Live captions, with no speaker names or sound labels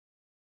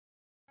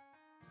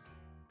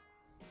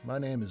My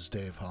name is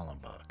Dave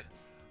Hollenbach,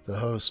 the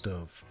host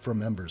of From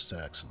Members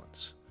to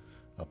Excellence,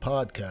 a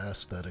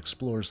podcast that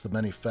explores the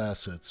many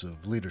facets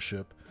of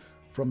leadership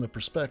from the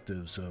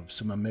perspectives of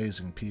some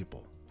amazing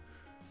people.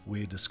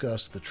 We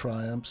discuss the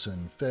triumphs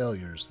and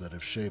failures that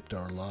have shaped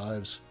our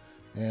lives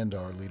and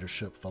our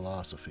leadership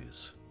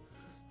philosophies.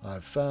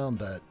 I've found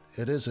that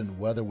it isn't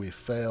whether we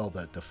fail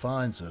that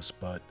defines us,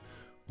 but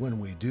when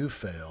we do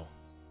fail,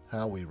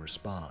 how we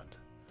respond.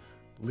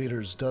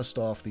 Leaders dust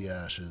off the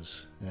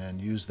ashes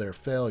and use their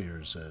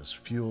failures as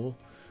fuel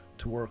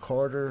to work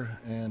harder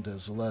and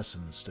as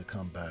lessons to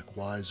come back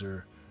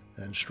wiser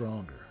and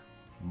stronger,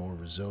 more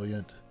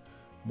resilient,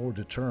 more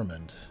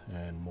determined,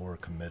 and more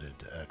committed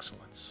to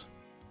excellence.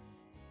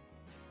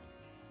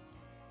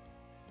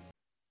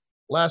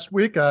 Last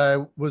week, I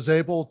was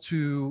able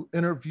to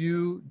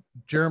interview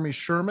Jeremy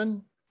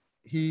Sherman.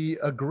 He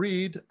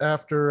agreed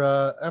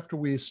after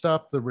we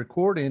stopped the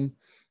recording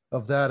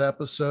of that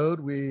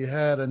episode. We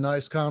had a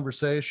nice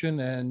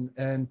conversation,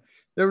 and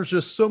there was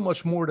just so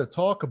much more to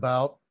talk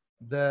about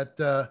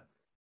that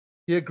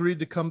he agreed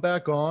to come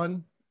back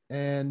on.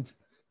 And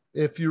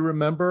if you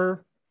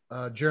remember,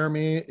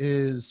 Jeremy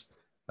is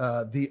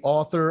the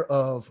author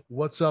of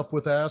What's Up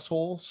with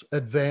Assholes,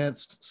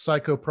 Advanced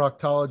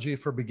Psychoproctology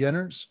for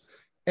Beginners.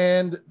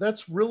 And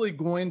that's really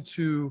going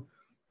to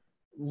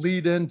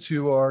lead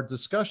into our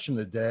discussion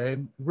today.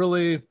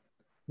 Really,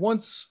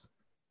 once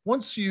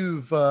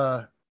you've,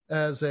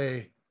 as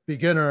a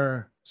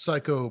beginner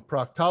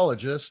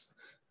psychoproctologist,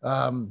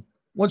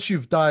 once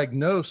you've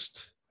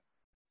diagnosed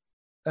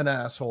an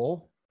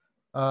asshole,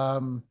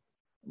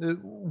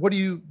 what do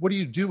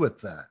you do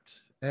with that?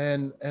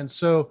 And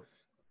so,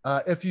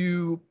 if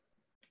you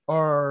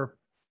are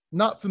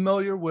not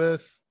familiar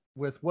with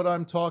what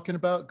I'm talking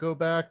about, go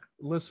back,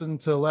 listen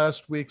to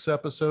last week's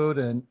episode,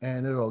 and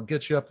it'll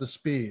get you up to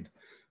speed.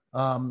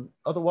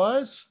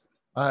 Otherwise,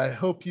 I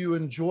hope you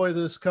enjoy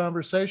this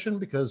conversation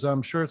because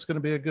I'm sure it's going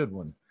to be a good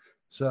one.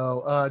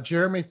 So,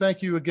 Jeremy,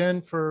 thank you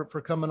again for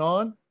coming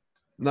on.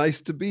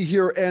 Nice to be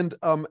here, and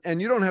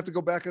you don't have to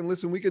go back and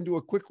listen. We can do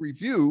a quick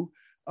review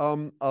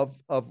of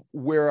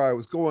where I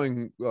was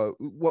going,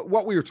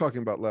 what we were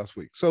talking about last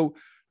week. So,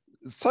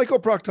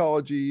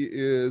 psychoproctology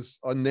is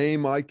a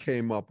name I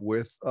came up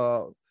with,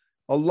 a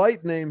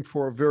light name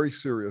for a very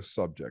serious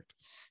subject,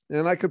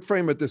 and I could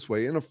frame it this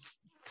way: in a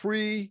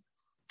free,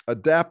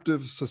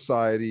 adaptive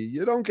society,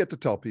 you don't get to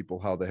tell people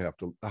how they have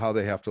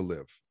to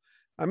live.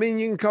 I mean,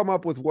 you can come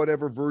up with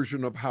whatever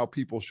version of how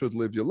people should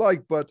live you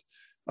like, but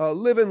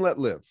live and let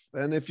live.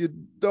 And if you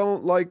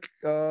don't like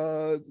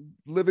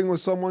living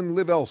with someone,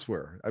 live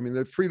elsewhere. I mean,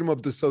 the freedom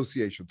of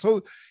dissociation.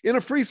 So in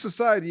a free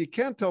society, you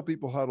can't tell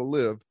people how to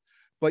live,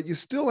 but you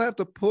still have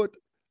to put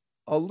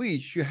a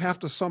leash. You have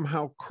to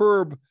somehow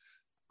curb,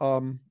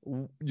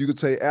 you could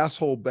say,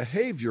 asshole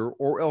behavior,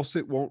 or else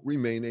it won't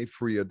remain a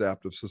free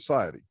adaptive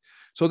society.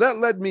 So that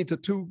led me to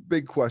two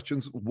big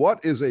questions.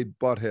 What is a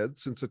butthead,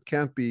 since it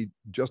can't be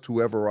just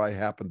whoever I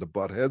happen to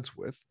butt heads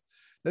with?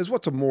 There's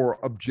what's a more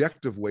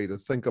objective way to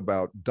think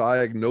about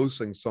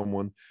diagnosing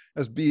someone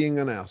as being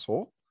an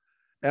asshole.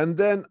 And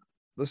then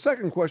the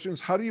second question is,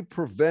 how do you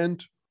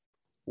prevent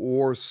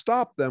or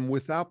stop them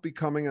without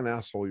becoming an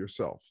asshole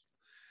yourself?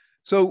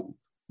 So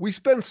we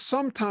spent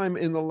some time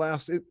in the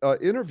last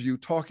interview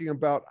talking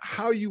about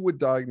how you would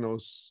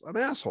diagnose an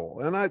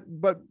asshole.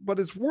 But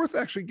it's worth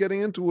actually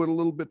getting into it a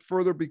little bit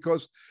further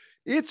because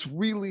it's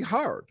really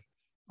hard.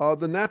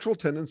 The natural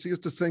tendency is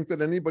to think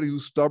that anybody who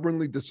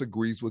stubbornly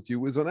disagrees with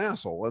you is an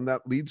asshole. And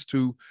that leads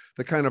to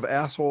the kind of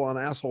asshole on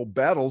asshole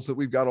battles that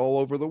we've got all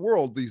over the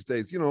world these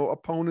days. You know,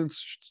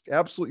 opponents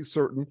absolutely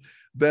certain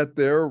that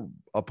their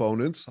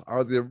opponents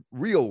are the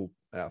real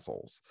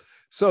assholes.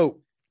 So,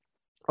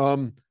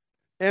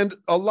 and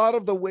a lot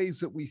of the ways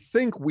that we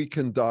think we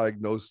can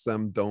diagnose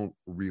them don't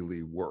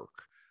really work.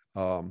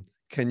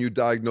 Can you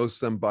diagnose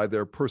them by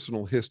their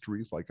personal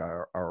histories? Like,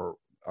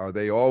 are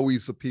they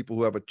always the people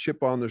who have a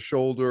chip on their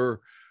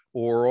shoulder,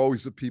 or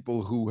always the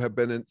people who have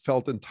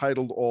felt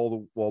entitled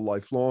all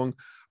life long?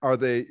 Are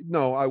they?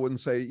 No, I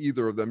wouldn't say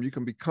either of them. You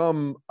can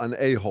become an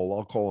a-hole.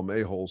 I'll call them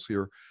a-holes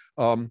here,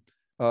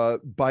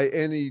 by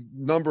any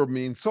number of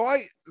means.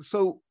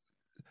 So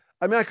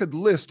I mean, I could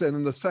list, and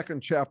in the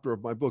second chapter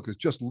of my book is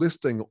just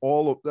listing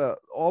all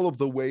of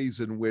the ways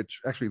in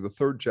which, actually the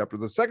third chapter,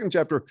 the second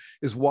chapter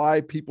is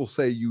why people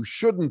say you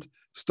shouldn't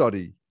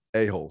study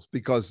a-holes,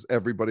 because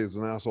everybody is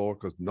an asshole,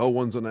 because no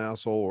one's an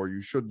asshole, or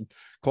you shouldn't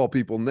call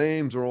people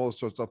names, or all this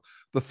sort of stuff.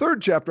 The third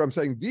chapter, I'm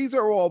saying these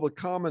are all the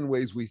common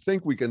ways we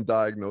think we can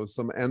diagnose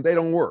them, and they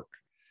don't work.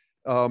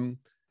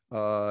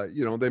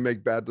 They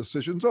make bad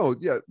decisions. Oh,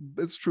 yeah,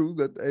 it's true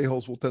that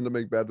a-holes will tend to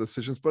make bad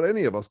decisions, but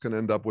any of us can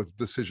end up with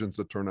decisions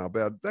that turn out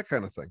bad, that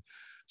kind of thing.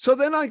 So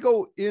then I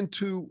go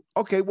into,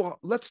 okay, well,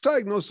 let's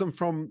diagnose them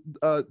from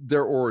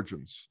their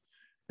origins.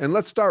 And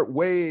let's start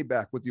way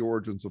back with the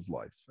origins of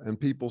life and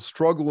people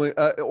struggling,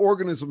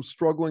 organisms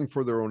struggling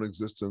for their own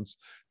existence.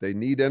 They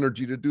need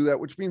energy to do that,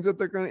 which means that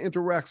they're going to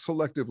interact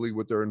selectively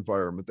with their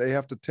environment. They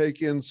have to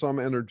take in some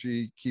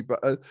energy,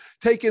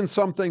 take in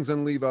some things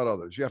and leave out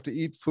others. You have to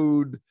eat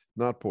food,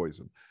 not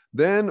poison.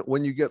 Then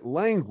when you get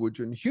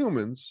language in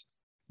humans,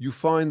 you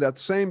find that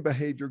same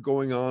behavior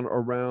going on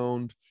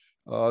around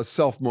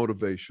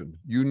self-motivation.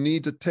 You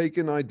need to take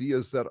in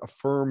ideas that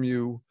affirm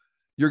you.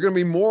 You're going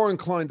to be more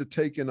inclined to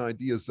take in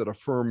ideas that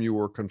affirm you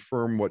or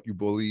confirm what you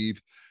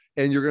believe.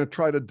 And you're going to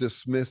try to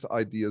dismiss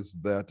ideas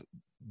that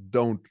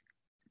don't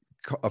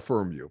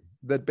affirm you,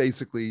 that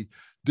basically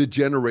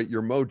degenerate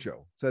your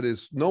mojo. That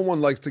is, no one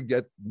likes to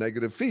get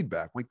negative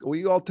feedback.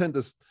 We all tend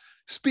to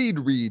speed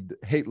read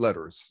hate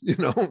letters.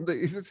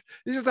 It's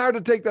just hard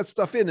to take that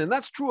stuff in. And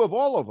that's true of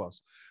all of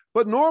us.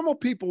 But normal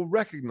people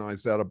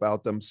recognize that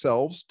about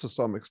themselves to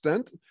some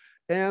extent.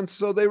 And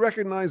so they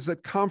recognize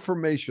that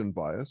confirmation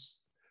bias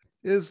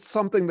is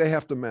something they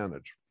have to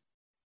manage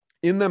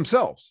in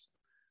themselves.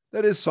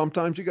 That is,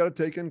 sometimes you got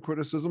to take in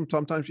criticism.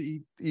 Sometimes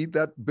you eat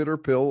that bitter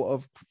pill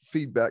of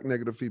feedback,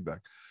 negative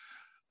feedback.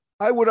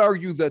 I would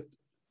argue that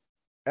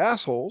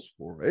assholes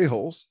or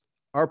a-holes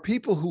are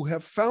people who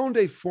have found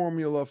a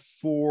formula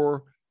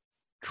for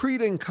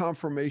treating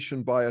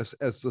confirmation bias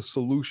as the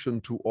solution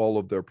to all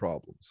of their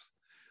problems.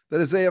 That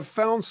is, they have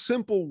found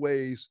simple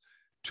ways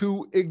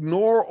to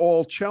ignore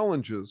all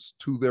challenges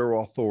to their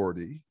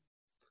authority,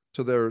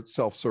 to their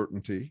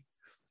self-certainty,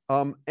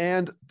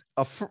 and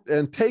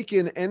take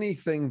in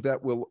anything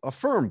that will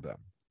affirm them.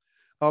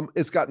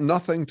 It's got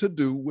nothing to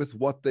do with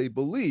what they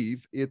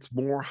believe. It's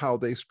more how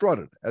they strut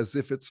it, as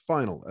if it's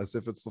final, as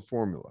if it's the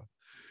formula.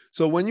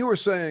 So when you were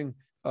saying,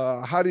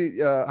 how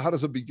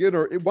does a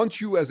beginner, once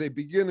you as a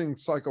beginning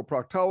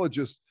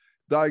psychoproctologist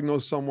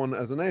diagnose someone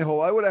as an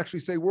a-hole, I would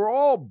actually say we're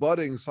all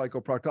budding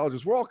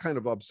psychoproctologists. We're all kind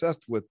of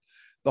obsessed with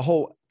the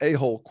whole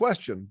a-hole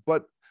question.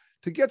 But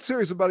to get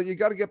serious about it, you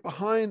got to get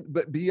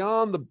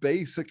beyond the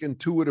basic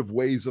intuitive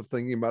ways of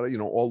thinking about it.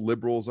 All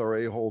liberals are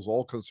a-holes,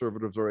 all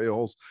conservatives are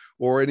a-holes,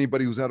 or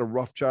anybody who's had a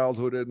rough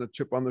childhood and a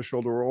chip on the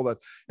shoulder, or all that,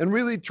 and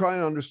really try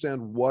and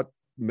understand what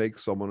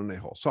makes someone an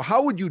a-hole. So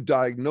how would you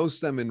diagnose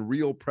them in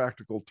real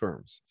practical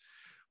terms?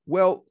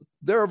 Well,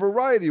 there are a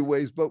variety of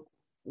ways, but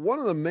one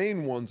of the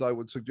main ones I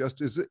would suggest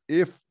is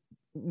if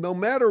no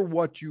matter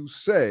what you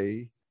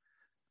say,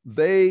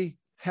 they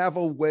have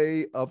a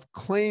way of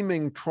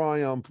claiming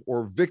triumph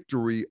or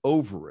victory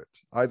over it,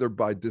 either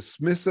by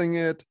dismissing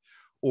it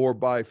or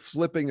by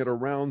flipping it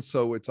around.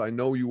 So it's, I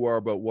know you are,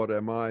 but what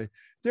am I?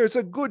 There's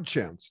a good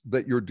chance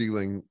that you're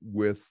dealing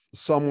with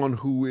someone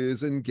who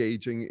is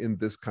engaging in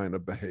this kind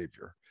of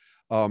behavior.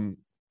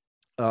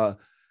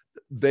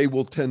 They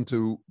will tend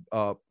to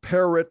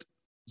parrot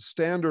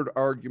standard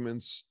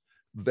arguments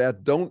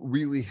that don't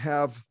really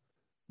have,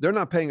 they're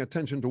not paying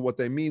attention to what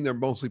they mean. They're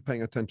mostly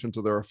paying attention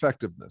to their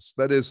effectiveness.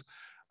 That is,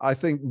 I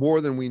think more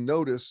than we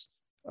notice,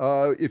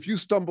 if you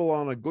stumble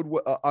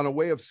on a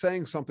way of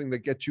saying something that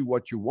gets you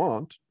what you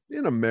want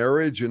in a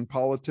marriage, in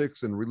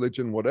politics, in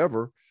religion,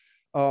 whatever,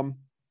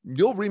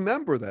 you'll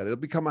remember that. It'll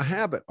become a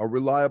habit, a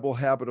reliable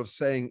habit of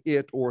saying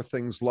it or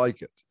things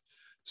like it.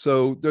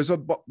 So there's a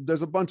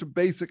bunch of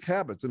basic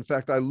habits. In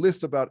fact, I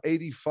list about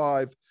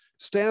 85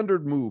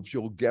 standard moves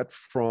you'll get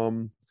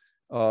from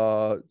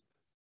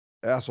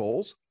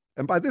assholes.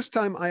 And by this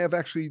time, I have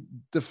actually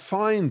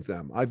defined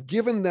them. I've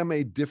given them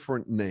a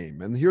different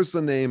name. And here's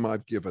the name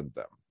I've given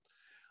them.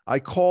 I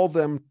call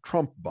them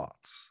Trump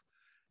bots.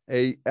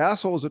 A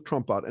asshole is a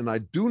Trump bot. And I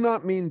do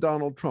not mean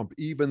Donald Trump,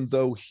 even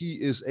though he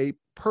is a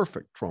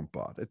perfect Trump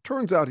bot. It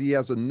turns out he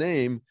has a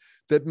name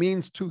that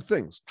means two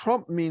things.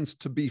 Trump means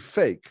to be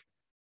fake.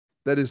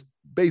 That is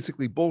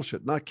basically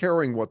bullshit, not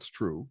caring what's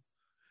true.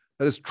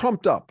 That is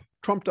trumped up.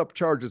 Trumped up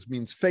charges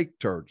means fake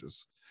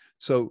charges.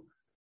 So,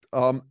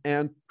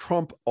 and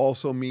Trump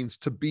also means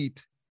to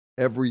beat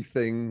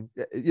everything,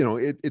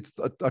 it's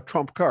a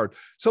trump card.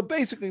 So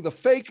basically the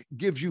fake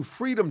gives you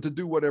freedom to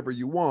do whatever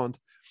you want.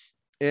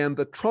 And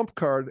the trump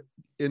card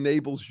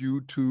enables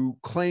you to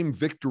claim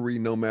victory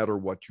no matter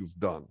what you've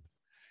done.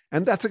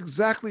 And that's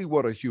exactly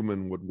what a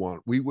human would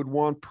want. We would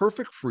want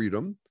perfect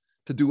freedom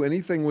to do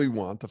anything we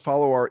want, to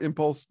follow our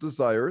impulse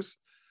desires.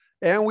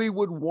 And we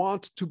would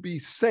want to be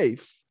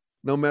safe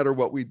no matter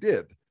what we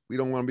did. We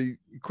don't want to be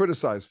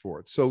criticized for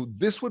it. So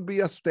this would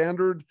be a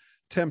standard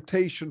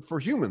temptation for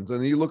humans.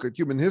 And you look at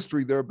human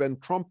history, there have been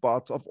Trump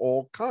bots of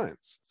all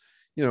kinds.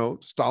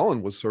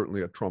 Stalin was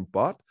certainly a Trump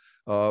bot.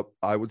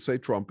 I would say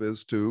Trump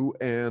is too.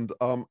 And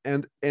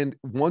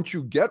once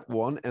you get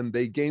one and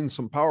they gain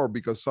some power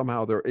because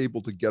somehow they're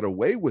able to get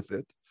away with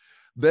it,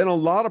 then a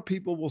lot of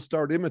people will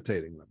start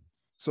imitating them.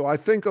 So I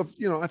think of,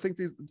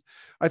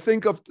 I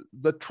think of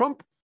the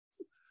Trump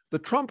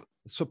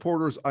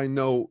supporters I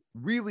know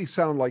really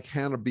sound like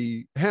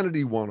Hannity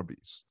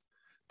wannabes.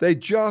 They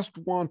just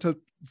want to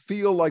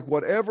feel like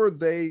whatever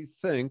they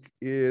think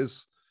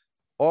is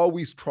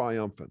always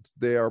triumphant.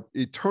 They are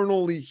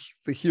eternally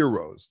the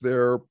heroes.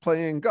 They're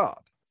playing God,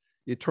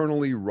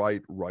 eternally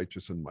right,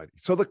 righteous, and mighty.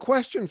 So the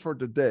question for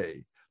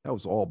today, That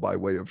was all by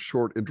way of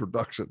short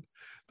introduction.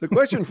 The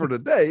question for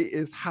today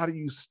is, how do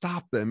you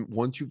stop them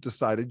once you've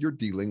decided you're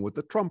dealing with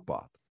a Trump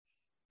bot?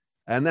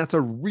 And that's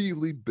a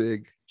really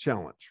big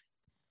challenge.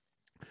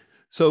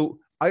 So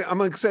I'm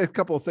going to say a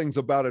couple of things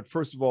about it.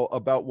 First of all,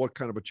 about what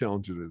kind of a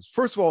challenge it is.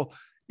 First of all,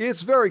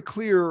 it's very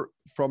clear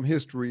from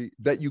history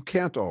that you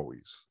can't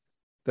always.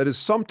 That is,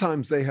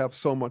 sometimes they have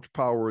so much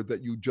power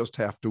that you just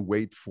have to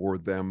wait for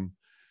them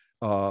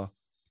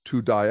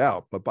to die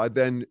out. But by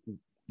then,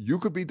 you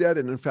could be dead,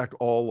 and in fact,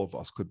 all of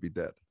us could be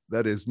dead.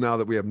 That is, now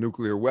that we have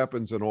nuclear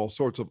weapons and all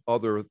sorts of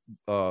other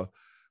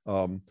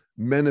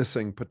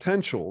menacing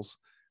potentials,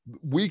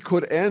 we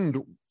could end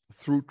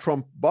through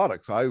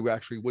Trump-botics. I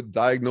actually would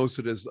diagnose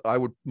it as,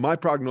 my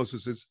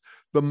prognosis is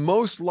the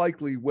most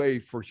likely way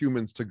for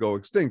humans to go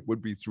extinct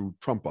would be through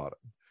Trump-boting.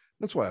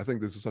 That's why I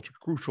think this is such a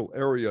crucial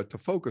area to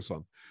focus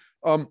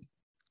on.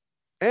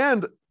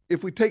 And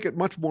if we take it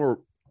much more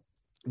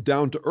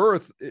down to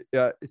earth,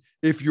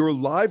 if your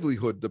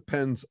livelihood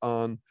depends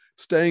on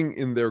staying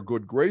in their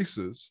good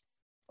graces,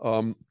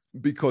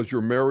 because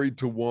you're married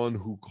to one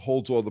who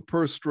holds all the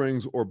purse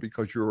strings, or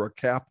because you're a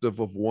captive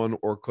of one,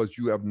 or because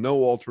you have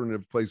no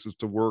alternative places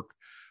to work,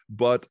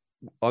 but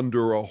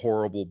under a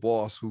horrible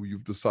boss who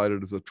you've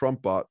decided is a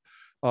Trump bot,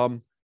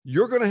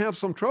 you're going to have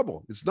some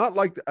trouble. It's not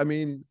like,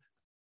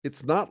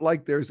 it's not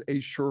like there's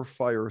a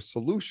surefire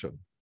solution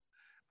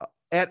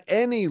at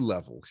any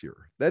level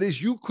here. That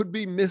is, you could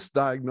be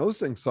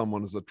misdiagnosing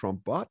someone as a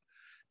Trump bot,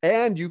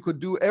 and you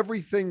could do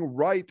everything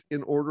right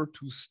in order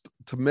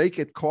to make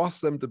it cost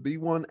them to be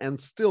one and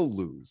still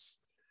lose.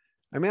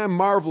 I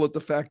marvel at the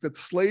fact that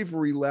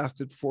slavery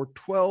lasted for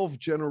 12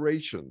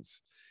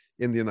 generations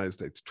in the United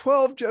States.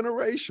 12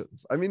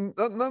 generations.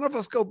 None of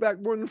us go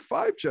back more than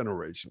 5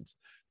 generations.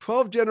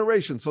 12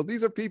 generations. So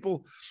these are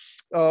people,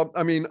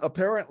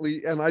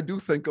 apparently, and I do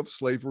think of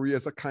slavery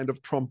as a kind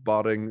of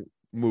Trump-botting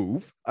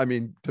move.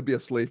 To be a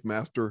slave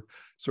master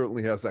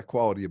certainly has that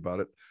quality about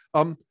it.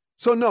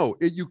 So no,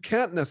 you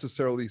can't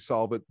necessarily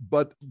solve it,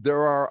 but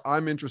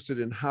I'm interested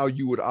in how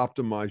you would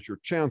optimize your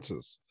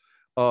chances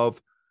of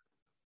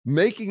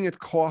making it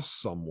cost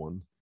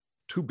someone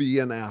to be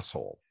an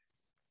asshole.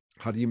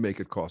 How do you make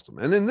it cost them?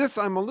 And in this,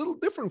 I'm a little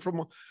different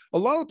from a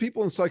lot of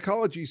people in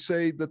psychology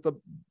say that the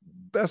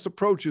best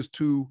approach is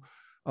to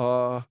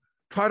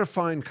try to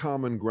find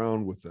common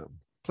ground with them,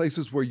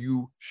 places where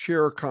you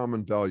share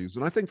common values.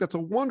 And I think that's a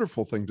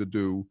wonderful thing to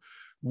do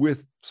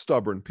with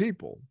stubborn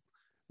people.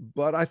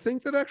 But I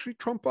think that actually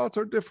Trump bots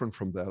are different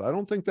from that. I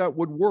don't think that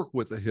would work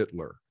with a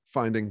Hitler,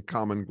 finding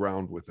common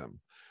ground with him.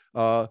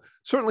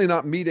 Certainly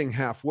not meeting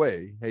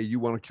halfway. Hey, you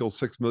want to kill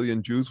 6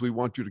 million Jews? We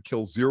want you to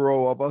kill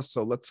 0 of us,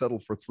 so let's settle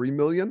for 3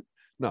 million.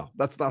 No,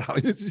 that's not how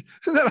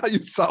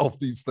you solve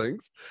these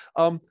things.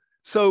 But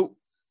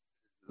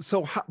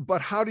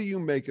how do you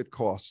make it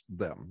cost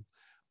them?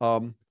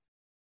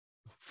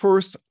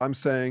 First, I'm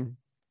saying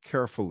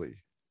carefully.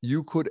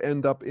 You could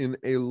end up in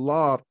a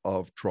lot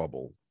of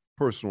trouble,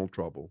 personal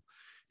trouble,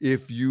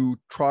 if you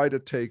try to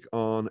take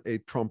on a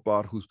Trump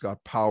bot who's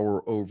got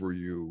power over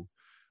you,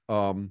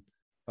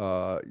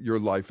 your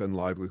life and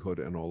livelihood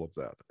and all of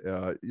that.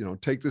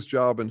 Take this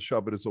job and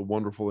shove it. It's a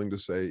wonderful thing to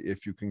say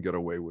if you can get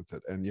away with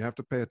it. And you have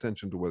to pay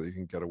attention to whether you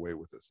can get away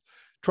with this.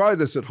 Try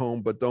this at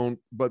home, but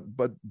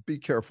be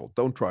careful.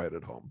 Don't try it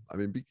at home.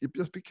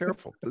 Just be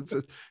careful.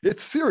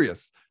 It's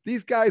serious.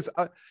 These guys,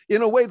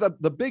 in a way,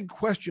 the big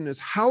question is,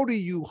 how do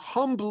you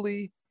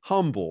humbly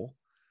humble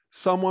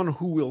someone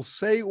who will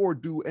say or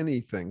do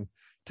anything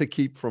to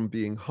keep from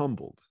being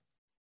humbled?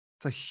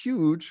 It's a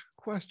huge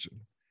question.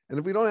 And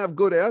if we don't have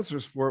good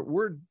answers for it,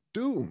 we're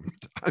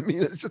doomed.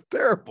 It's just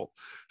terrible.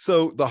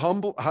 So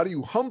how do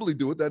you humbly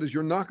do it? That is,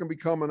 you're not going to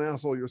become an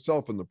asshole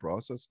yourself in the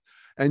process.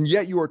 And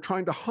yet you are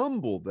trying to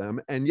humble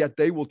them, and yet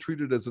they will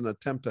treat it as an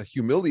attempt to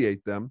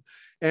humiliate them.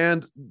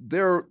 And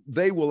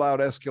they will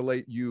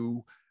out-escalate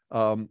you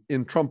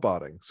in Trump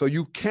botting. So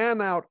you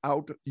can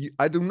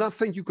I do not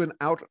think you can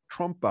out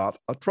Trump bot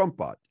a Trump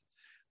bot.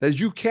 That is,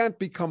 you can't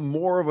become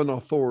more of an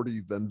authority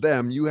than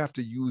them. You have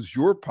to use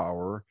your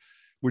power,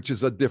 which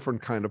is a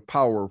different kind of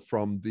power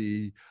from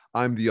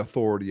I'm the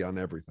authority on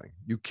everything.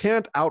 You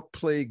can't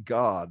outplay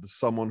God,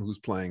 someone who's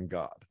playing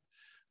God.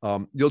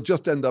 You'll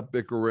just end up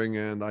bickering,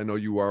 and I know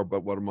you are,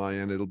 but what am I?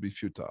 And it'll be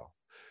futile.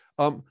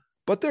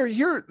 But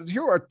here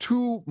are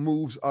 2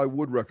 moves I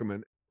would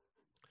recommend.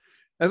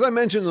 As I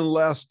mentioned in the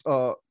last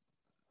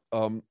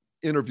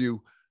interview,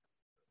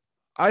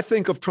 I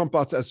think of Trump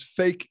bots as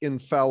fake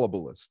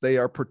infallibilists. They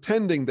are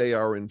pretending they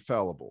are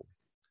infallible.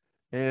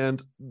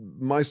 And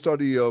my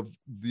study of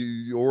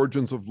the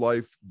origins of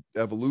life,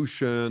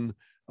 evolution,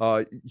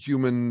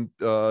 human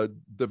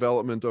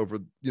development over,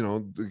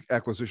 the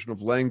acquisition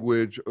of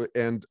language,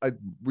 and I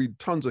read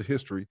tons of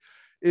history,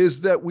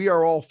 is that we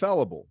are all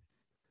fallible.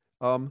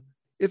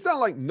 It's not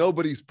like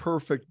nobody's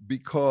perfect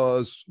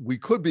because we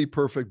could be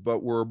perfect,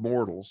 but we're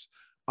mortals.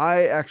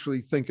 I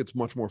actually think it's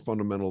much more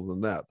fundamental than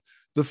that.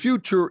 The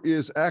future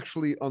is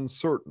actually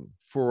uncertain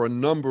for a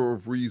number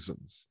of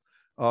reasons.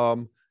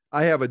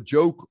 I have a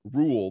joke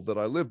rule that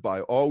I live by: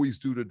 always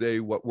do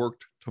today what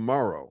worked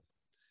tomorrow.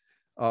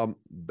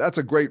 That's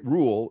a great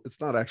rule. It's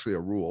not actually a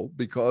rule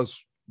because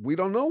we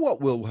don't know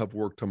what will have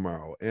worked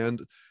tomorrow.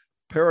 And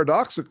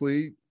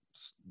paradoxically,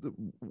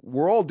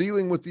 we're all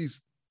dealing with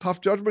these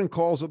tough judgment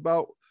calls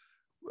about,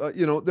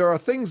 there are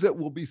things that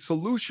will be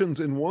solutions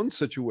in one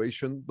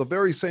situation. The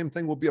very same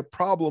thing will be a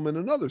problem in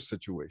another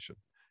situation.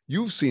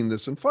 You've seen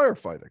this in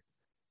firefighting.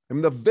 I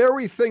mean, the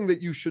very thing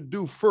that you should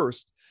do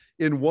first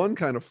in one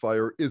kind of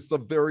fire is the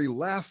very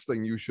last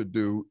thing you should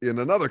do in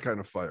another kind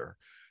of fire.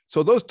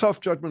 So those tough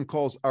judgment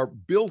calls are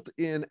built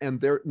in,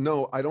 and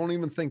I don't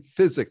even think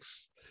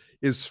physics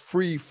is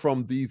free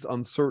from these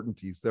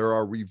uncertainties. There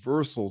are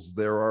reversals.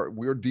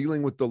 We're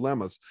dealing with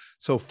dilemmas.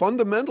 So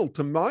fundamental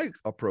to my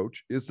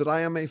approach is that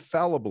I am a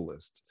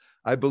fallibilist.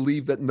 I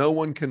believe that no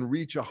one can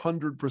reach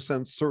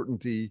 100%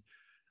 certainty.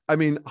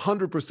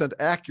 100%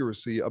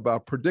 accuracy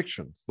about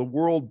predictions. The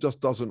world just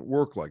doesn't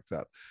work like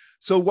that.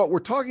 So what we're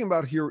talking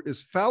about here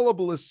is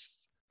fallibilists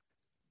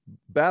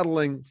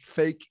battling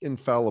fake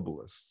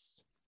infallibilists.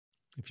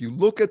 If you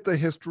look at the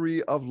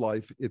history of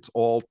life, it's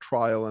all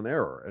trial and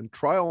error, and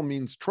trial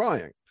means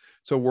trying.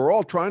 So we're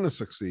all trying to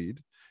succeed,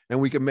 and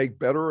we can make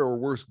better or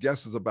worse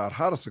guesses about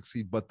how to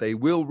succeed, but they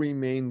will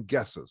remain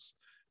guesses.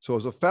 So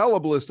as a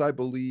fallibilist, I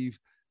believe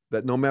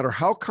that no matter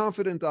how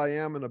confident I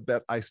am in a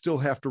bet, I still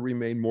have to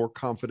remain more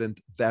confident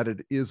that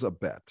it is a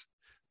bet,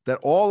 that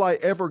all I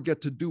ever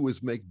get to do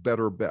is make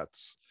better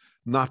bets,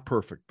 not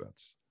perfect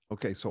bets.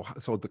 Okay, so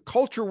the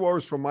culture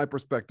wars from my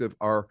perspective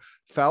are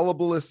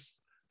fallibilists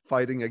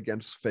fighting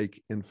against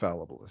fake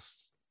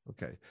infallibilists.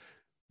 Okay,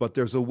 but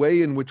there's a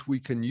way in which we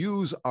can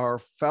use our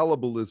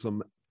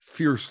fallibilism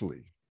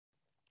fiercely.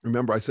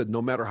 Remember, I said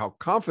no matter how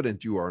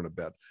confident you are in a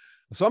bet,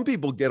 some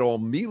people get all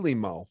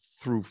mealy-mouthed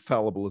through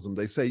fallibilism.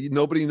 They say,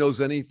 nobody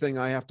knows anything.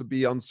 I have to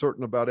be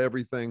uncertain about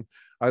everything.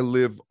 I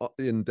live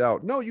in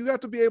doubt. No, you have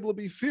to be able to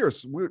be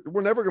fierce.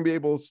 We're never going to be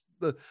able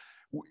to,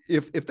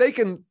 if they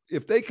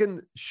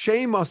can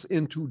shame us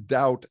into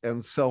doubt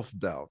and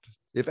self-doubt,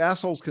 if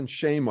assholes can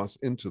shame us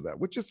into that,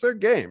 which is their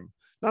game,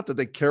 not that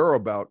they care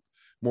about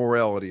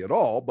morality at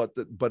all, but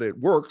it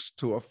works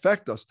to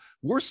affect us.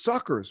 We're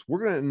suckers.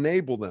 We're going to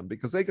enable them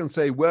because they can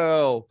say,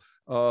 well,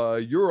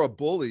 you're a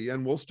bully,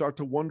 and we'll start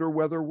to wonder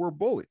whether we're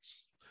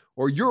bullies.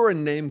 Or you're a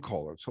name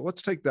caller. So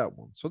let's take that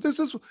one. So this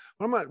is what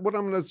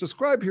I'm going to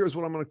describe here is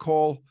what I'm going to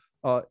call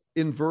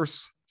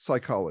inverse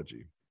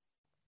psychology.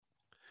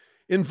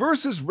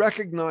 Inverse is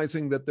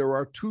recognizing that there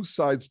are two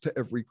sides to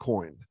every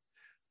coin,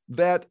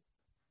 that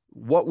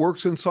what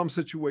works in some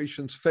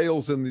situations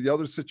fails in the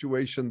other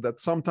situation, that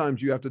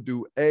sometimes you have to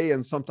do A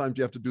and sometimes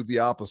you have to do the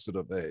opposite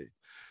of A,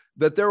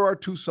 that there are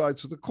two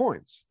sides to the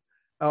coins.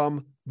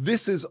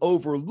 This is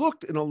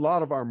overlooked in a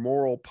lot of our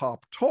moral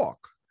pop talk,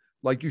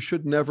 like you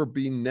should never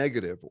be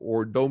negative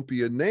or don't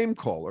be a name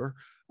caller,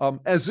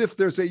 as if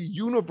there's a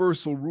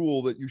universal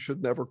rule that you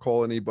should never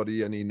call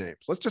anybody any names.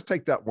 Let's just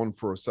take that one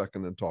for a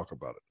second and talk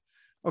about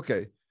it.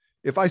 Okay,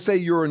 if I say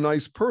you're a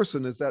nice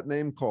person, is that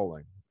name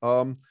calling?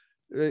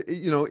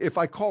 If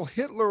I call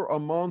Hitler a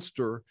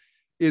monster,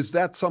 is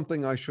that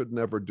something I should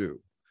never do?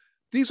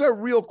 These are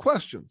real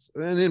questions.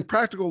 And in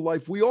practical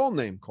life, we all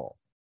name call.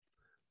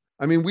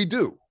 I mean, we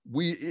do.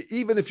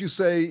 Even if you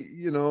say,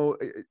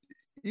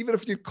 even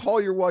if you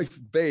call your wife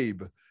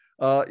babe,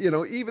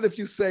 even if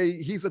you say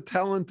he's a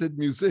talented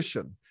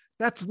musician,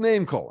 that's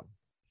name calling.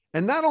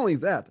 And not only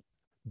that,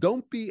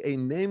 don't be a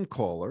name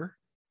caller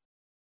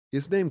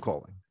is name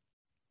calling.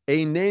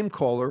 A name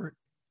caller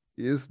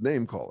is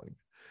name calling.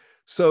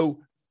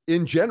 So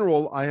in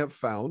general, I have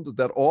found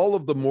that all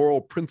of the moral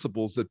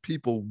principles that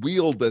people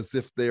wield as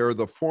if they are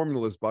the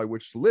formulas by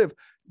which to live,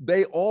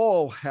 they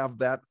all have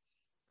that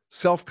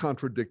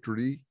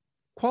self-contradictory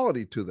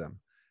quality to them.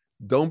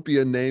 Don't be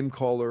a name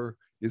caller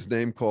is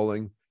name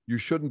calling. You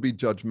shouldn't be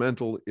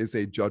judgmental is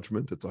a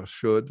judgment. It's a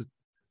should.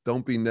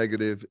 Don't be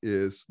negative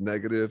is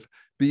negative.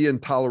 Be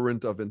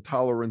intolerant of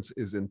intolerance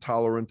is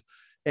intolerant.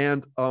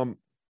 And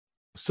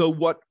so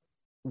what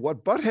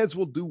buttheads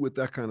will do with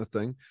that kind of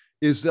thing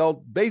is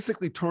they'll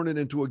basically turn it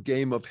into a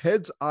game of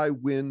heads I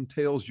win,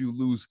 tails you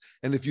lose.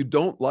 And if you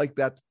don't like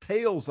that,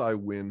 tails I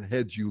win,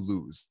 heads you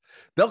lose.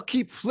 They'll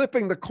keep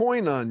flipping the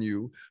coin on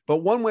you,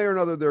 but one way or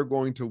another, they're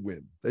going to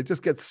win. They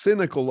just get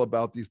cynical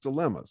about these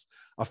dilemmas.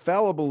 A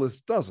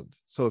fallibilist doesn't.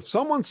 So if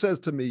someone says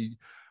to me,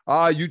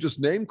 you just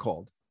name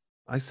called,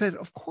 I said,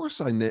 of course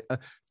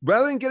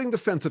rather than getting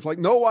defensive, like,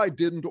 no, I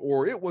didn't,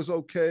 or it was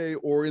okay,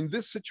 or in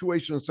this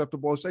situation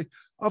acceptable, I say,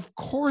 of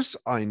course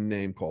I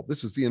name called.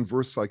 This is the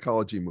inverse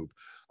psychology move.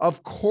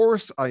 Of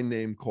course I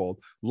name called,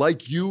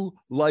 like you,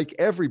 like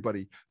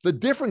everybody. The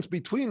difference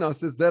between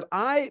us is that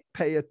I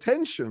pay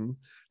attention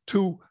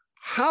to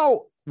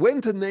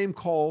when to name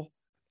call,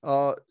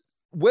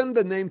 when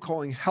the name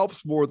calling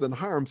helps more than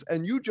harms,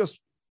 and you just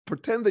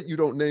pretend that you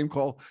don't name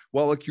call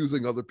while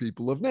accusing other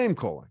people of name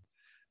calling.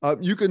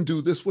 You can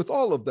do this with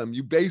all of them.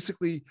 You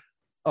basically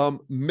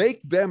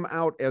make them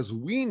out as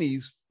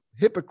weenies,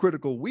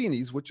 hypocritical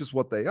weenies, which is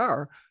what they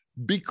are,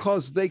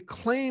 because they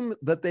claim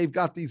that they've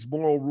got these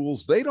moral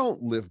rules. They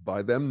don't live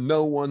by them.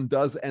 No one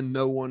does, and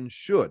no one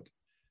should.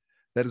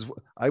 That is,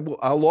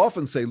 I'll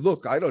often say,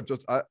 look, I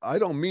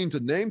don't mean to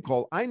name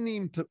call. I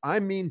mean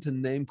to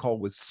name call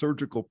with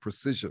surgical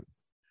precision,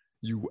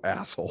 you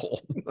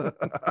asshole.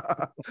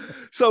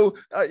 So,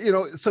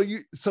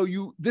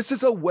 this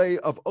is a way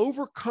of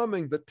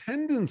overcoming the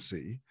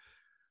tendency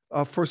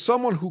for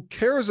someone who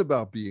cares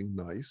about being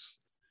nice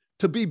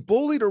to be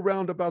bullied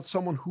around about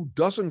someone who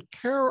doesn't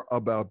care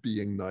about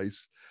being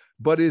nice,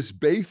 but is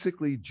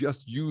basically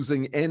just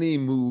using any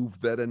move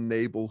that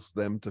enables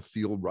them to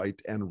feel right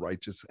and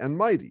righteous and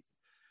mighty.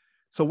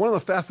 So one of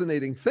the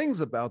fascinating things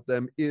about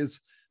them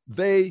is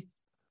they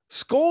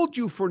scold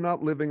you for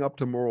not living up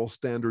to moral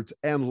standards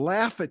and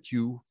laugh at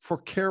you for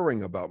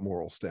caring about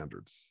moral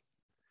standards.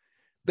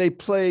 They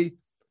play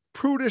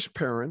prudish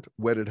parent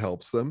when it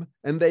helps them,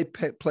 and they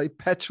play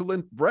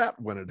petulant brat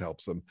when it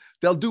helps them.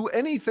 They'll do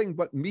anything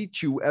but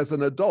meet you as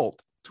an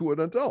adult to an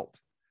adult.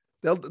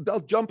 They'll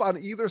jump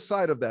on either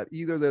side of that.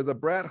 Either they're the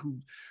brat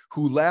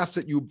who laughs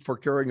at you for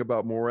caring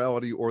about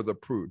morality, or the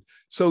prude.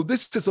 So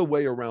this is a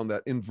way around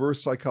that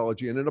inverse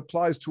psychology, and it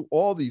applies to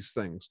all these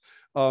things.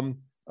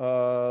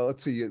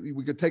 Let's see,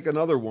 we could take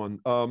another one.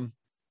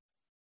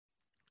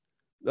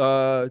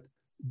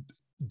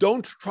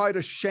 Don't try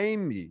to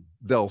shame me,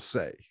 they'll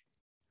say.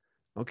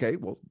 Okay,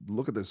 well,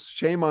 look at this.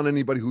 Shame on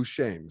anybody who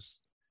shames.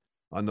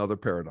 Another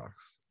paradox.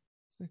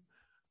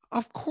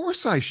 Of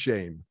course I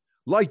shame.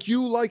 Like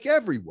you, like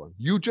everyone.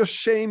 You just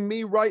shame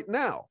me right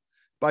now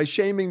by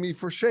shaming me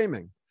for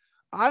shaming.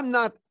 I'm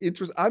not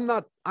interested. I'm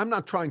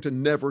not trying to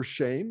never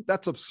shame.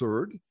 That's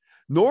absurd.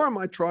 Nor am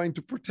I trying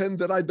to pretend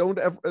that I don't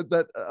ever,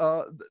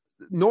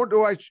 nor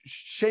do I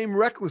shame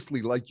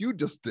recklessly like you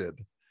just did.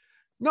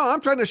 No,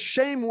 I'm trying to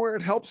shame where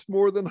it helps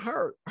more than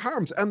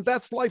harms. And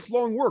that's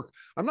lifelong work.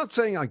 I'm not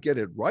saying I get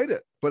it right,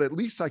 but at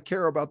least I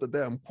care about the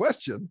damn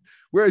question.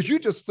 Whereas you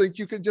just think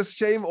you can just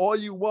shame all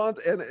you want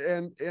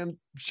and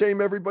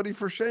shame everybody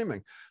for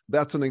shaming.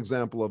 That's an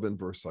example of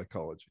inverse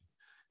psychology.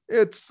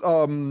 It's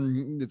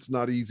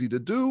not easy to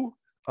do,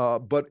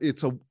 but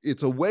it's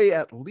a way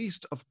at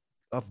least of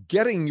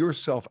getting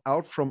yourself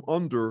out from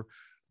under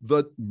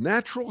the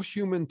natural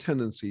human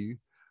tendency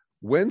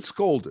when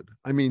scolded,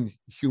 I mean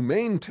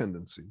humane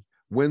tendency,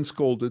 when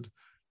scolded,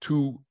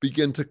 to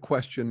begin to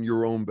question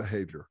your own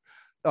behavior.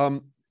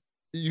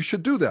 You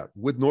should do that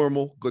with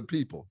normal, good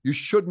people. You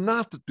should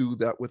not do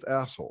that with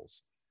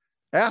assholes.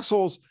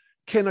 Assholes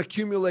can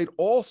accumulate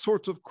all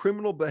sorts of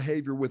criminal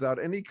behavior without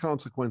any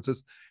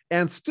consequences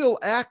and still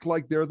act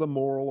like they're the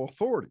moral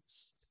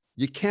authorities.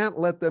 You can't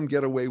let them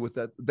get away with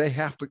that. They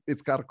have to,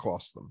 it's got to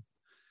cost them.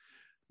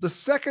 The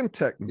second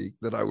technique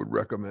that I would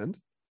recommend,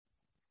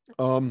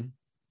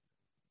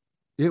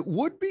 it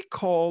would be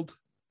called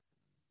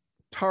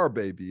tar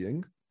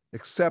babying,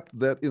 except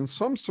that in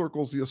some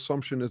circles, the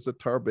assumption is that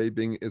tar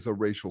babying is a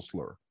racial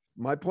slur.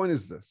 My point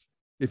is this.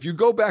 If you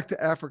go back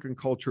to African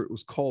culture, it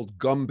was called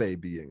gum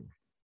babying.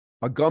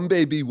 A gum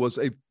baby was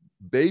a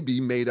baby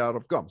made out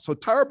of gum. So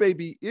tar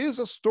baby is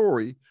a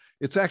story.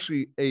 It's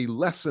actually a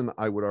lesson,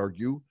 I would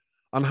argue,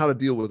 on how to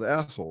deal with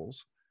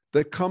assholes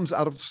that comes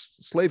out of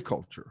slave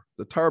culture,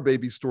 the tar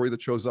baby story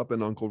that shows up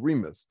in Uncle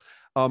Remus.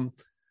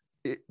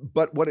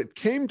 But what it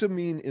came to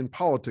mean in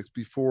politics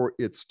before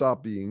it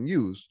stopped being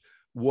used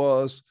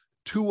was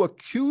to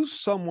accuse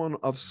someone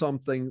of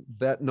something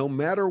that, no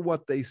matter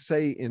what they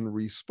say in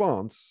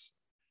response,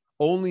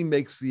 only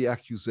makes the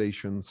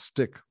accusation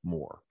stick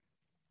more.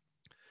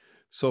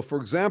 So, for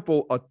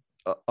example,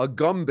 a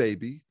gum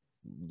baby,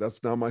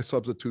 that's now my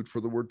substitute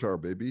for the word tar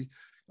baby,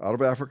 out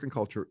of African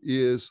culture,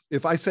 is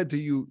if I said to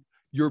you,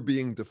 you're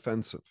being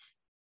defensive.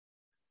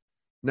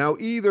 Now,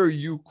 either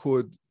you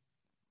could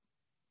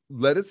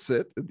let it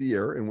sit in the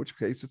air, in which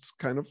case it's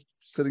kind of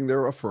sitting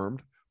there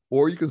affirmed,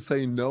 or you can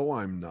say, no,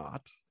 I'm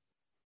not.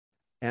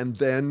 And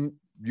then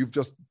you've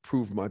just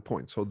proved my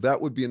point. So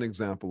that would be an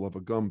example of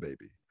a gum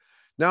baby.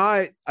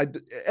 Now,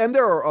 and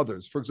there are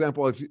others. For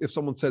example, if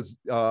someone says,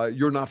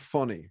 you're not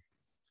funny,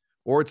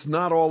 or it's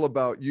not all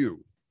about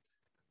you,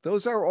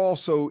 those are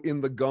also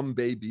in the gum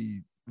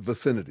baby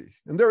vicinity.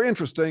 And they're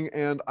interesting,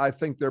 and I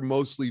think they're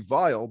mostly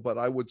vile, but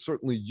I would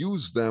certainly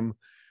use them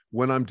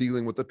when I'm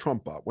dealing with the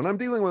Trump bot. When I'm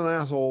dealing with an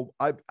asshole,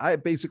 I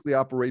basically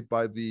operate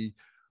by the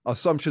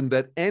assumption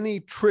that any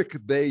trick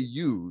they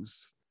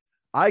use,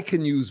 I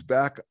can use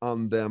back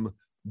on them,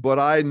 but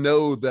I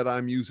know that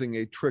I'm using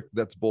a trick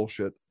that's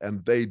bullshit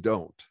and they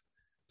don't.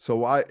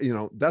 So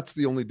that's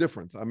the only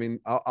difference. I mean,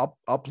 I'll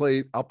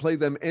play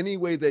them any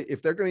way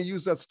if they're going to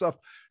use that stuff.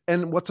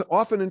 And what's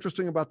often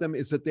interesting about them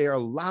is that they are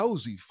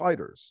lousy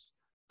fighters.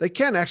 They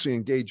can't actually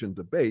engage in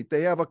debate.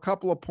 They have a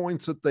couple of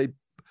points that they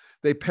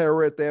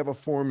parrot, they have a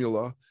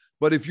formula.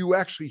 But if you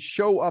actually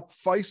show up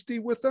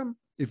feisty with them,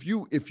 if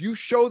you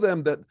show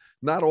them that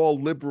not all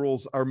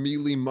liberals are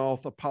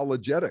mealy-mouthed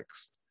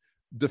apologetics,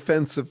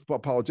 defensive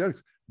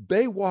apologetics,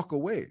 they walk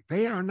away.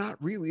 They are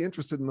not really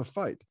interested in the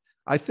fight.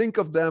 I think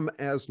of them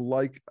as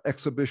like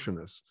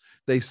exhibitionists.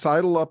 They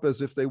sidle up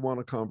as if they want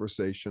a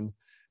conversation,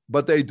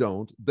 but they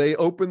don't. They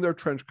open their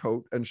trench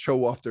coat and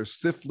show off their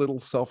stiff little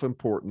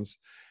self-importance.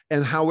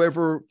 And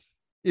however,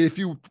 if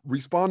you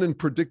respond in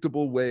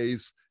predictable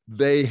ways,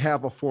 they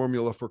have a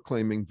formula for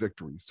claiming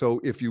victory. So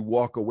if you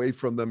walk away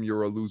from them,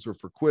 you're a loser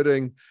for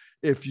quitting.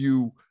 If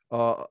you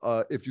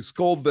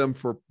scold them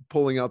for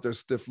pulling out their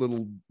stiff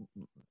little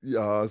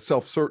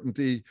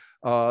self-certainty,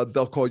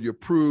 they'll call you a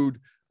prude.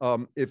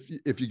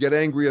 If you get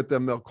angry at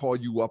them, they'll call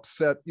you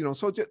upset.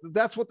 So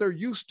that's what they're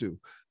used to.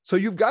 So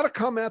you've got to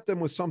come at them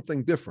with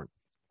something different.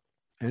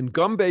 And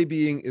gum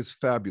babying is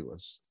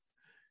fabulous.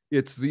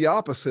 It's the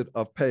opposite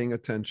of paying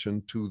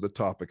attention to the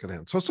topic at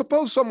hand. So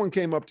suppose someone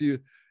came up to you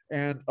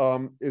and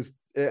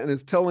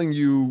is telling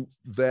you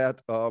that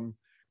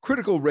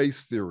critical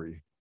race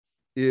theory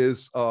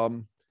is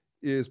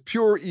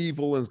pure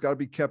evil and has got to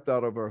be kept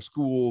out of our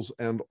schools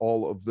and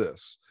all of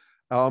this.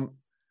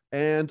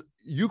 And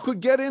you could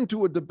get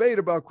into a debate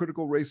about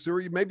critical race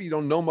theory. Maybe you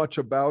don't know much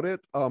about it.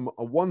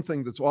 One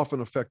thing that's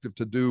often effective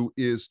to do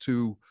is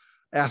to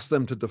ask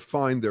them to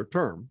define their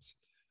terms.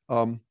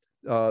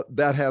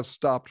 That has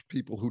stopped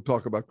people who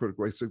talk about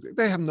critical race theory.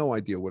 They have no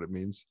idea what it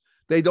means.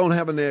 They don't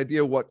have an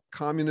idea what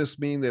communists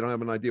mean. They don't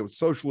have an idea what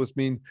socialists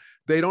mean.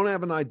 They don't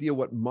have an idea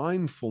what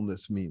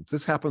mindfulness means.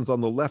 This happens on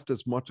the left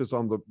as much as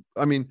on the,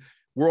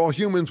 we're all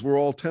humans. We're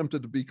all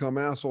tempted to become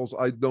assholes.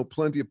 I know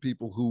plenty of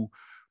people who,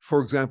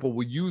 for example,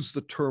 will use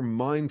the term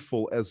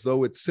mindful as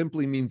though it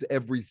simply means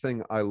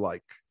everything I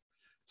like.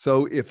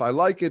 So if I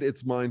like it,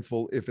 it's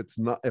mindful. If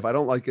I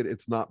don't like it,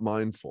 it's not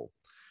mindful.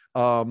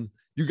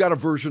 You got a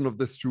version of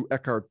this through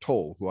Eckhart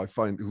Tolle,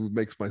 who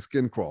makes my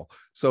skin crawl.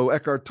 So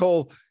Eckhart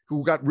Tolle,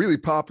 who got really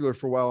popular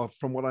for a while,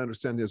 from what I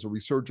understand, there's a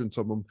resurgence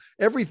of him.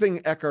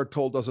 Everything Eckhart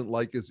Tolle doesn't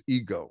like is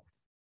ego,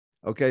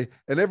 okay?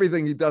 And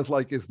everything he does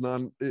like is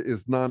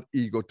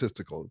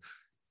non-egotistical.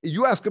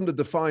 You ask him to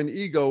define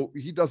ego,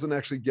 he doesn't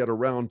actually get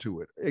around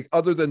to it,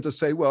 other than to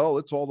say, well,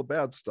 it's all the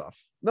bad stuff.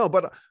 No,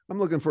 but I'm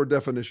looking for a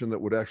definition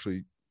that would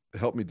actually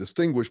help me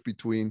distinguish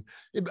between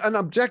an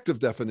objective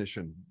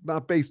definition,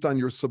 not based on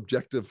your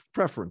subjective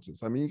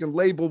preferences. You can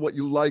label what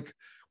you like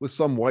with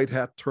some white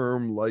hat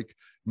term like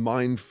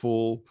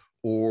mindful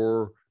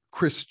or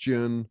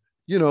Christian,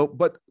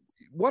 but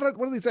what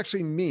do these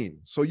actually mean?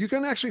 So you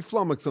can actually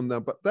flummox them,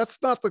 but that's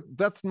not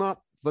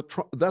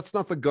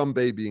the gum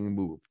babying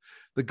move.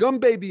 The gum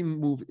babying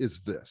move is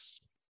this.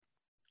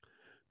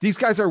 These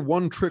guys are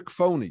one-trick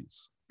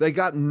phonies. They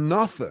got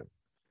nothing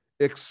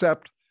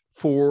except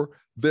for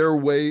their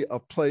way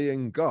of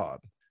playing God,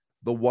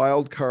 the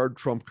wild card,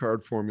 trump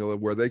card formula,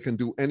 where they can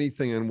do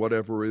anything and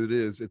whatever it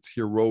is, it's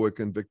heroic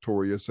and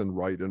victorious and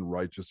right and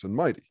righteous and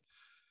mighty.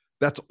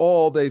 That's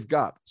all they've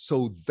got.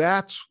 So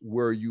that's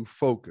where you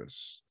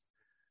focus.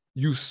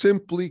 You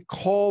simply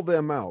call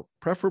them out,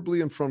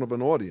 preferably in front of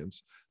an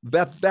audience,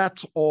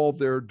 that's all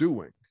they're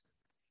doing,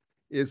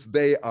 is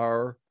they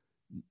are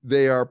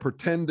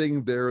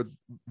pretending they're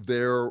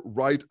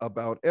right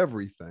about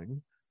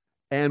everything.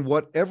 And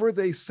whatever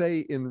they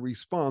say in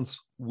response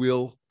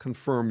will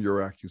confirm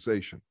your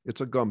accusation. It's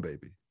a gum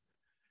baby.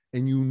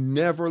 And you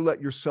never let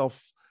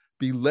yourself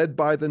be led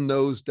by the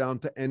nose down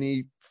to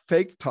any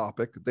fake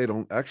topic. They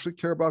don't actually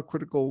care about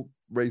critical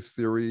race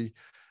theory.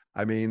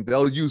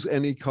 They'll use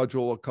any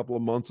cudgel. A couple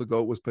of months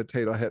ago, it was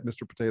Potato Head,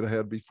 Mr. Potato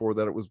Head. Before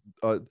that, it was,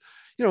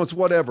 it's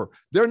whatever.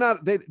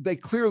 They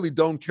clearly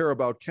don't care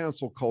about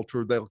cancel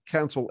culture. They'll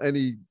cancel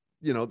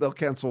they'll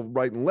cancel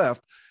right and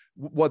left.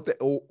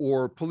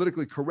 Or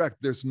politically correct.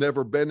 There's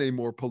never been a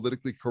more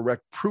politically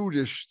correct,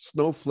 prudish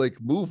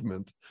snowflake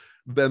movement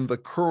than the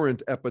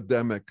current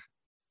epidemic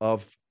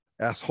of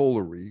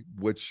assholery,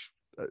 which,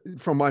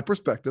 from my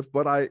perspective,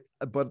 but I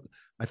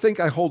think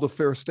I hold a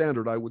fair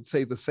standard. I would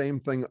say the same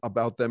thing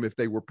about them if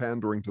they were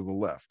pandering to the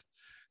left.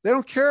 They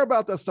don't care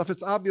about that stuff.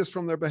 It's obvious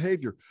from their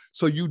behavior.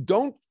 So you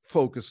don't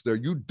focus there.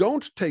 You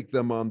don't take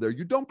them on there.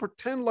 You don't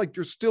pretend like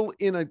you're still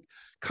in a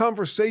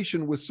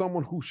conversation with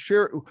someone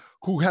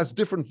who has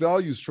different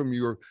values from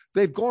your.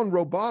 They've gone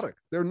robotic.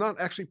 They're not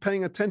actually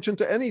paying attention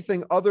to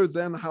anything other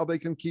than how they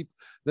can keep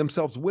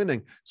themselves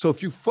winning. So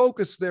if you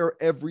focus there,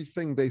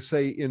 everything they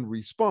say in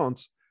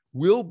response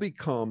will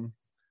become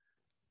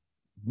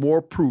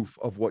more proof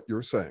of what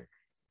you're saying.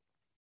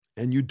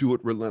 And you do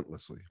it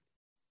relentlessly.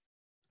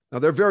 Now,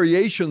 there are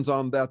variations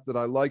on that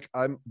I like.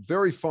 I'm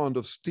very fond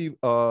of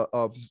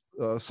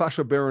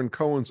Sacha Baron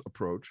Cohen's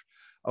approach.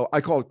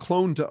 I call it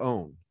clone to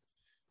own,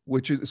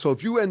 which is, so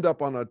if you end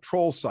up on a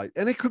troll site,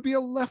 and it could be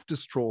a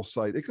leftist troll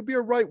site, it could be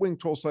a right-wing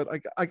troll site.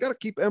 I got to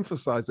keep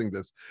emphasizing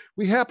this.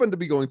 We happen to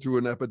be going through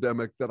an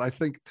epidemic that I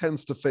think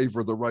tends to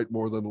favor the right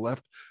more than the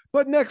left.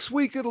 But next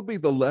week, it'll be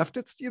the left.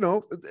 It's,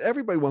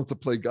 everybody wants to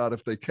play God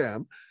if they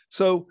can.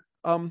 So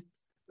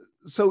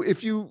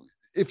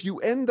if you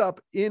end up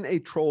in a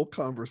troll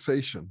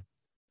conversation,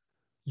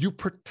 you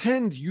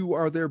pretend you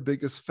are their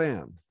biggest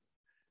fan.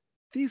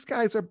 These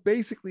guys are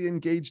basically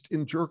engaged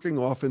in jerking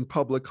off in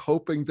public,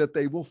 hoping that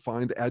they will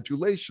find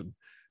adulation.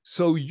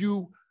 So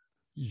you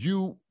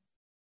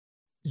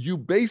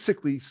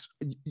basically,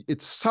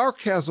 it's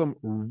sarcasm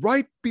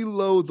right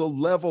below the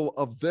level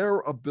of their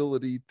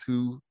ability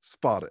to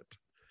spot it.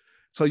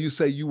 So you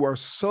say, you are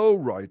so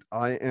right.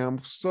 I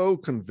am so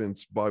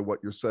convinced by what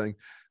you're saying.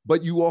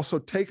 But you also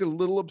take it a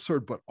little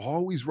absurd, but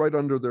always right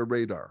under their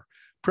radar.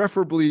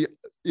 preferably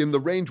in the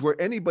range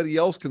where anybody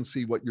else can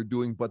see what you're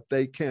doing, but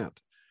they can't.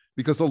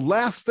 Because the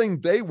last thing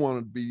they want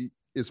to be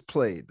is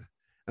played.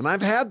 And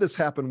I've had this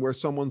happen where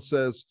someone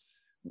says,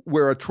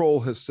 where a troll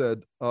has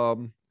said,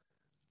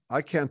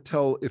 I can't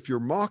tell if you're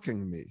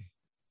mocking me.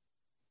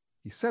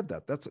 He said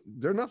that.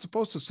 They're not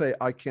supposed to say,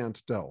 I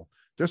can't tell.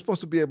 They're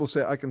supposed to be able to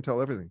say, I can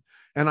tell everything.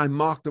 And I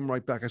mocked him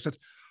right back. I said,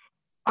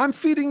 I'm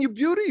feeding you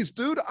beauties,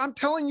 dude. I'm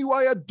telling you,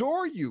 I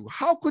adore you.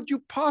 How could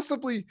you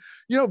possibly,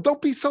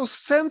 don't be so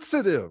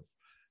sensitive.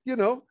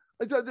 You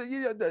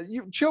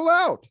chill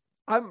out.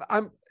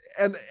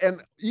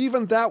 And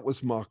even that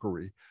was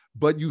mockery,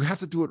 but you have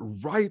to do it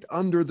right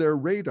under their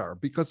radar,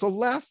 because the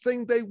last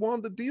thing they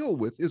want to deal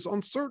with is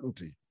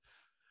uncertainty.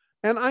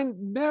 And I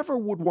never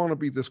would want to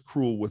be this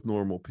cruel with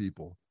normal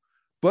people,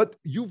 but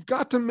you've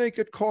got to make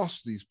it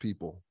cost these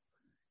people.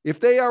 If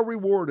they are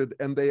rewarded,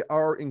 and they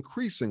are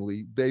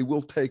increasingly, they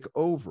will take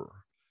over.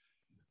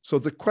 So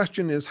the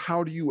question is,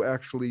 how do you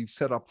actually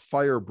set up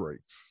fire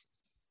breaks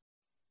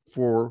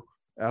for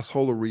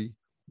assholery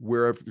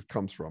wherever it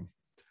comes from?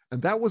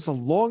 And that was the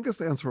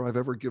longest answer I've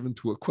ever given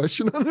to a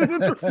question on an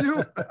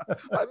interview.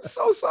 I'm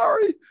so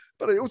sorry,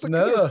 but it was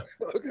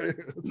okay.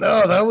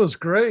 No, that was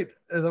great.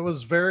 That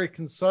was very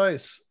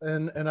concise,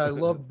 and I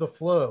loved the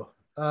flow.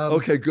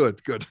 Okay,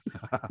 good.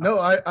 No,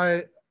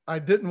 I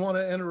didn't want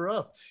to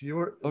interrupt. You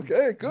were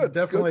okay. Good. You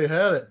definitely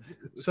had it.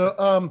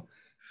 So,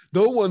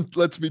 no one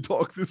lets me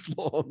talk this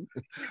long.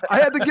 I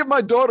had to give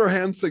my daughter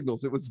hand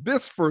signals. It was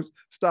this for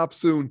stop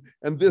soon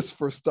and this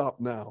for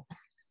stop now.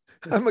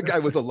 I'm a guy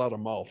with a lot of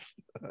mouth.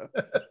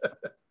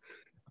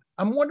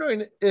 I'm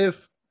wondering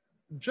if,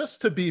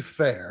 just to be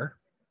fair,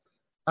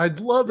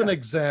 I'd love an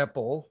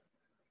example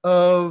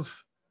of,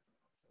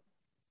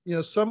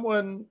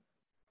 someone,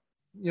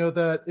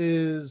 that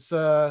is,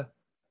 an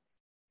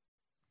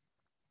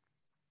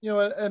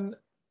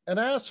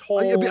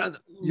asshole,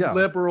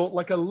 liberal,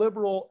 like a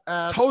liberal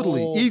asshole.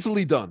 Totally,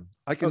 easily done.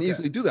 I can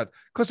easily do that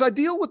because I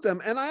deal with them,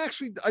 and I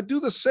do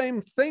the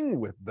same thing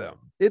with them.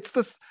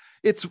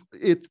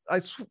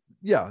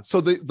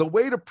 So the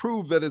way to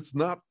prove that it's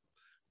not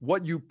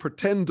what you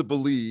pretend to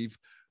believe,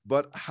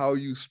 but how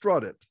you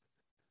strut it.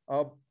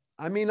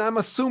 I'm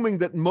assuming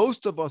that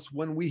most of us,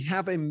 when we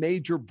have a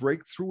major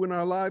breakthrough in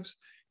our lives,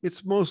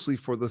 it's mostly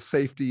for the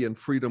safety and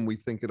freedom we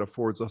think it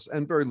affords us,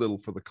 and very little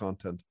for the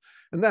content.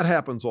 And that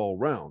happens all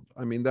around.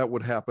 That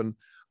would happen.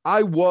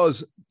 I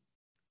was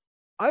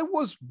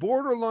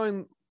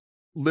borderline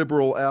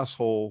liberal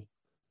asshole.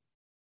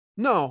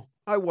 No,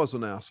 I was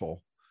an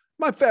asshole.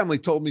 My family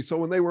told me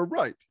so, and they were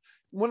right.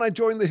 When I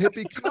joined the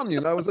hippie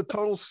commune, I was a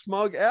total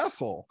smug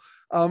asshole.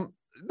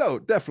 No,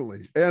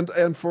 definitely.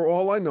 And for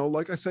all I know,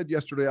 like I said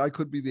yesterday, I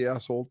could be the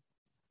asshole.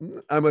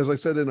 As I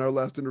said in our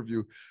last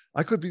interview,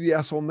 I could be the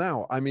asshole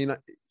now. I'm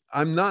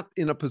not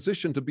in a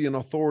position to be an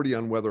authority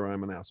on whether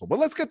I'm an asshole. But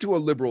let's get to a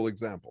liberal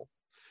example.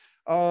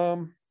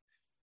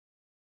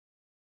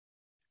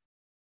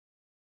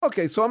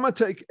 Okay, so I'm going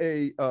to take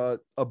a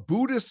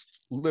Buddhist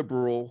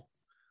liberal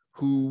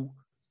who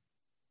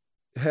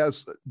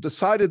has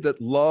decided that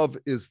love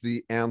is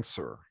the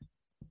answer.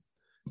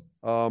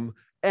 And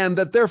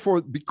that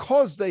therefore,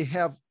 because they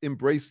have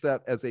embraced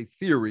that as a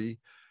theory,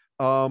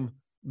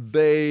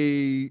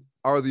 they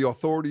are the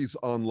authorities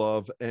on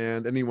love,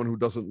 and anyone who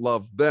doesn't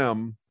love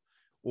them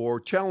or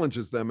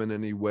challenges them in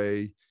any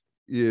way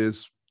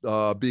is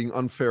being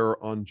unfair,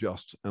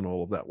 unjust, and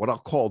all of that. What I'll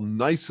call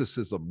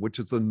niceism, which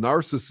is the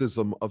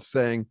narcissism of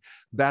saying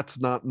that's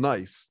not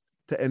nice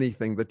to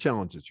anything that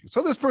challenges you.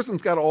 So this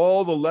person's got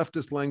all the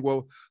leftist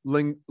lingua.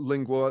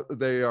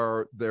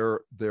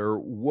 They're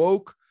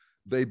woke.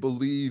 They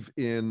believe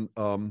in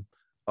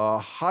a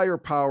higher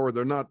power.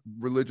 They're not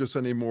religious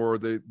anymore.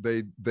 They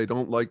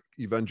don't like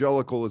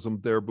evangelicalism.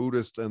 They're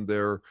Buddhist, and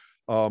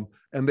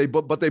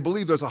but they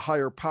believe there's a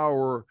higher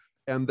power,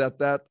 and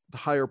that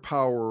higher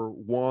power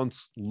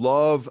wants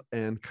love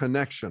and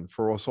connection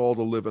for us all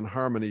to live in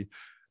harmony.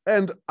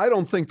 And I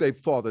don't think they've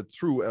thought it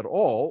through at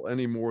all,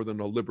 any more than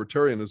a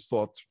libertarian has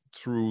thought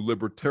through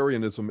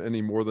libertarianism,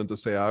 any more than to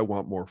say, I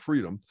want more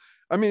freedom.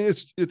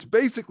 It's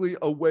basically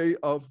a way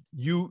of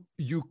you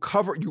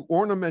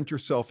ornament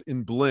yourself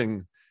in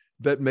bling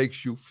that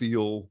makes you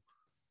feel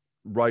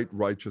right,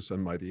 righteous,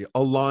 and mighty,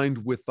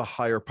 aligned with the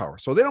higher power.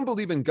 So they don't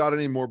believe in God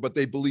anymore, but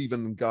they believe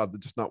in God,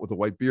 just not with a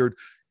white beard.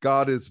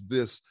 God is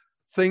this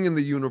thing in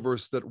the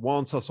universe that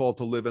wants us all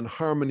to live in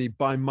harmony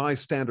by my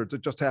standards.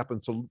 It just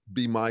happens to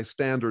be my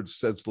standards,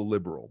 says the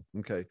liberal.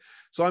 Okay,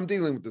 so I'm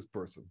dealing with this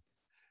person,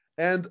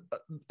 and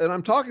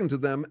I'm talking to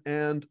them,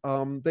 and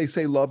they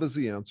say love is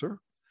the answer,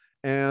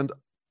 and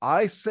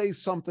I say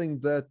something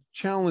that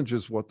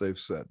challenges what they've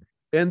said.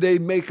 And they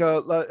make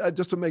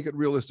just to make it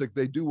realistic,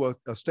 they do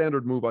a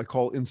standard move I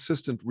call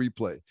insistent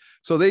replay.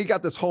 So they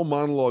got this whole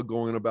monologue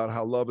going about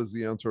how love is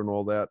the answer and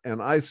all that.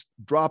 And I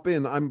drop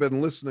in, I've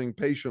been listening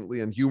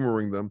patiently and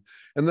humoring them.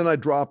 And then I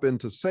drop in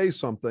to say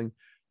something.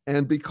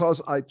 And because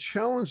I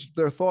challenged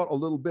their thought a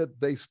little bit,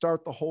 they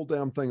start the whole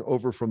damn thing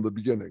over from the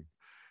beginning.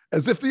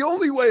 As if the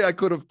only way I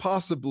could have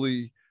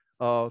possibly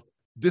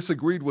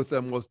disagreed with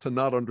them was to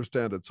not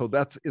understand it. So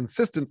that's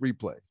insistent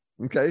replay.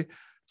 Okay.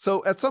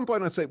 So at some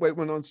point I say, wait,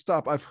 no,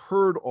 stop. I've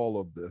heard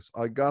all of this.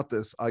 I got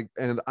this.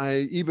 And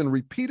I even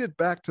repeat it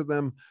back to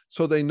them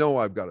so they know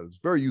I've got it. It's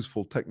a very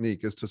useful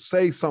technique, is to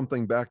say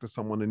something back to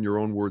someone in your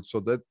own words so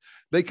that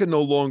they can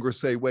no longer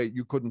say, wait,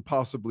 you couldn't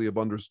possibly have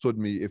understood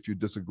me if you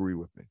disagree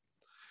with me.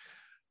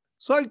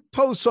 So I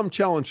pose some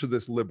challenge to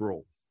this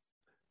liberal,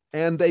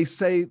 and they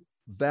say,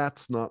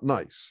 that's not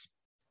nice,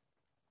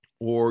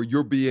 or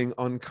you're being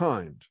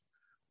unkind,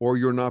 or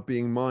you're not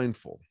being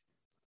mindful.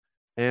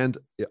 And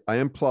I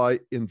imply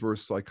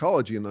inverse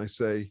psychology, and I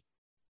say,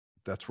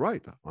 that's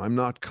right. I'm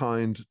not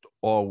kind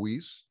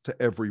always to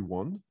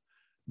everyone,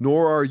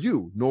 nor are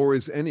you, nor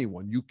is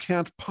anyone. You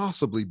can't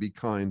possibly be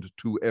kind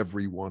to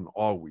everyone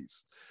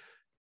always.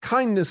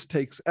 Kindness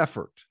takes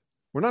effort.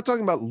 We're not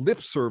talking about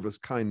lip service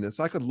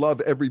kindness. I could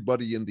love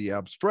everybody in the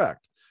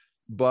abstract,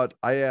 but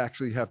I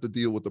actually have to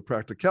deal with the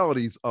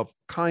practicalities of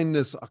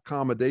kindness,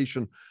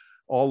 accommodation,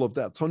 all of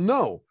that. So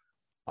no,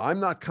 I'm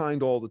not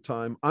kind all the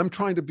time. I'm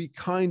trying to be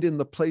kind in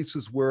the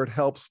places where it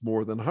helps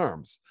more than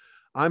harms.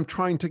 I'm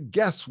trying to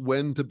guess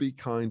when to be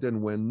kind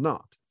and when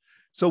not.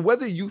 So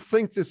whether you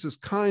think this is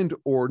kind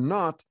or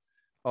not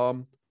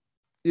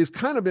is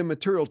kind of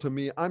immaterial to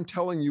me. I'm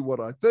telling you what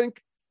I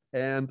think,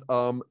 and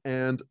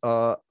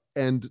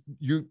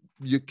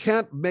you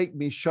can't make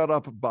me shut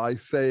up by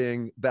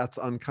saying that's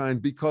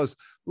unkind, because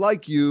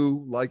like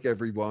you, like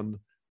everyone,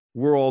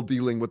 we're all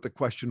dealing with the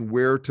question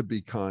where to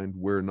be kind,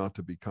 where not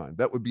to be kind.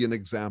 That would be an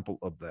example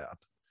of that.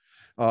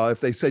 If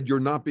they said you're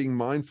not being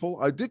mindful,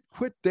 I did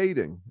quit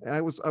dating.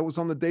 I was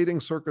on the dating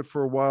circuit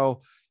for a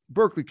while.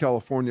 Berkeley,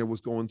 California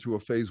was going through a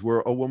phase where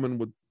a woman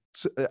would,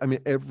 I mean,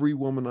 every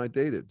woman I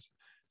dated,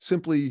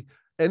 simply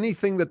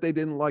anything that they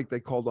didn't like, they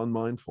called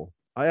unmindful.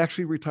 I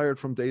actually retired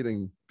from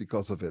dating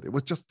because of it. It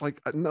was just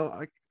like, no,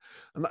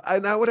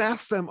 and I would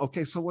ask them,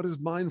 okay, so what does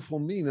mindful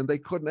mean? And they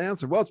couldn't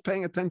answer. Well, it's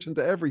paying attention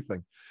to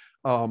everything.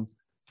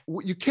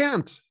 You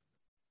can't.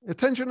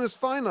 Attention is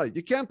finite.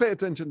 You can't pay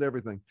attention to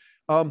everything.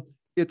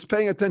 It's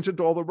paying attention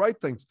to all the right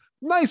things.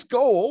 Nice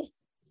goal.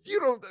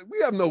 We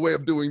have no way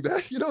of doing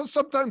that.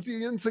 Sometimes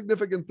the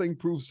insignificant thing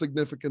proves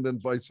significant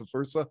and vice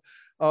versa.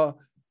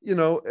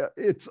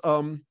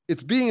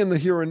 It's being in the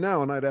here and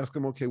now. And I'd ask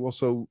them, okay, well,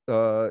 so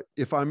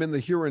if I'm in the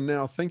here and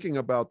now thinking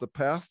about the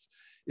past,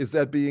 is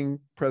that being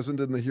present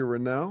in the here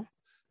and now?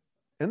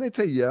 And they'd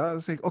say, yeah.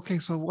 I'd say, okay,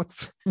 so what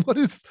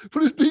is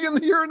being in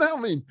the here and now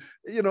mean?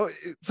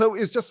 So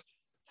it's just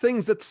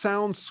things that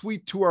sound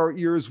sweet to our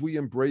ears. We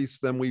embrace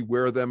them. We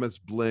wear them as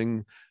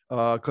bling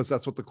because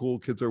that's what the cool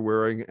kids are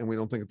wearing, and we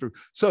don't think it through.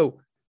 So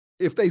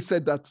if they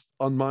said that's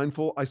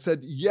unmindful, I said,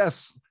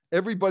 yes,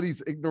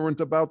 everybody's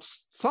ignorant about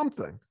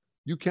something.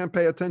 You can't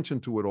pay attention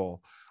to it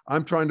all.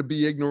 I'm trying to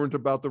be ignorant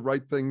about the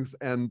right things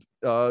and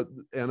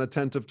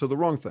attentive to the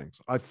wrong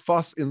things. I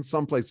fuss in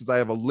some places. I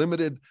have a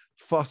limited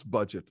fuss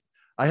budget.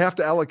 I have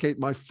to allocate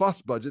my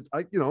fuss budget.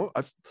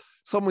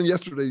 Someone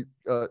yesterday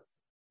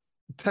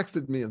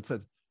texted me and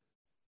said,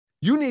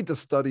 you need to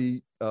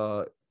study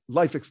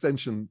life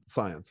extension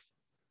science.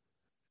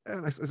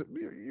 And I said,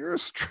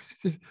 this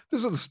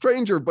is a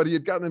stranger, but he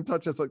had gotten in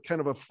touch as a kind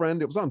of a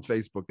friend. It was on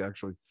Facebook,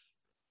 actually.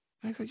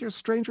 I said, you're a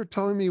stranger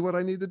telling me what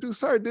I need to do.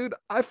 Sorry, dude,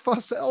 I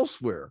fuss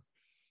elsewhere.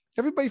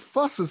 Everybody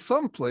fusses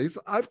someplace.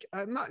 I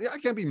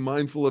can't be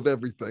mindful of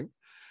everything.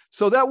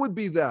 So that would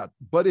be that.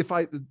 But if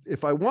I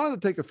wanted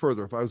to take it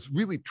further, if I was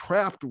really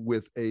trapped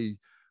with a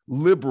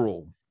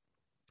liberal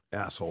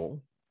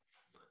asshole,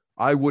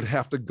 I would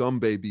have to gum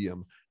baby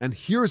him. And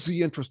here's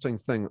the interesting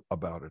thing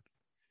about it,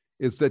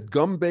 is that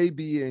gum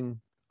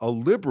babying a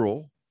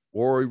liberal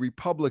or a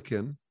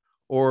Republican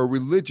or a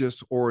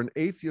religious or an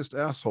atheist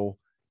asshole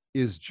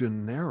is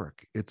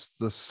generic. It's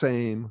the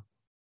same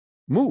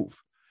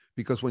move,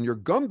 because when you're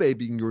gum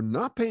babying, you're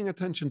not paying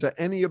attention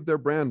to any of their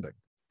branding.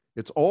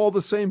 It's all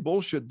the same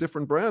bullshit,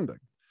 different branding.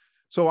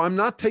 So I'm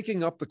not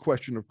taking up the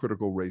question of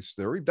critical race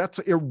theory. That's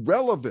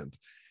irrelevant.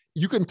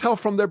 You can tell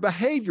from their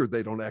behavior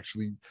they don't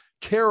actually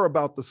care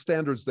about the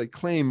standards they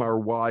claim are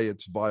why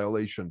it's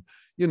violation.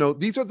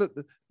 These are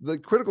the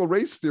critical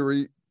race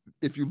theory.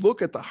 If you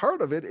look at the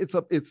heart of it,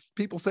 it's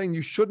people saying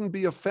you shouldn't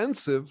be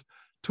offensive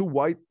to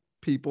white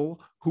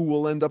people who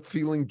will end up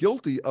feeling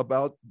guilty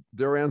about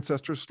their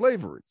ancestors'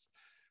 slavery.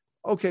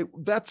 Okay,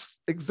 that's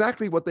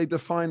exactly what they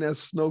define as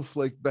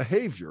snowflake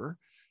behavior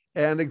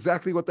and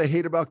exactly what they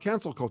hate about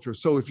cancel culture.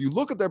 So if you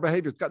look at their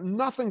behavior, it's got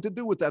nothing to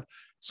do with that.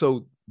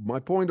 So my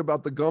point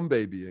about the gum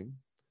babying,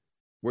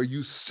 where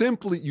you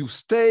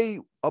stay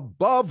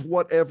above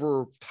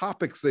whatever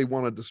topics they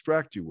want to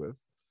distract you with,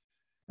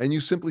 and you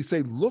simply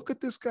say, look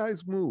at this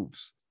guy's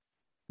moves.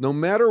 No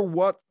matter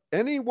what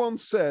anyone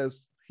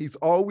says, he's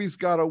always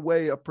got a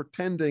way of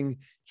pretending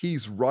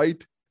he's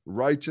right,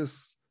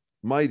 righteous,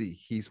 mighty.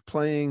 He's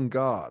playing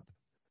God.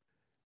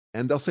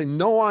 And they'll say,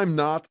 no, I'm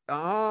not.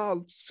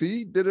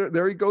 See,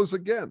 there he goes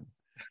again.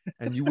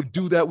 And you would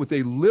do that with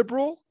a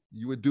liberal.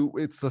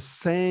 It's the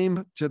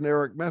same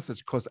generic message,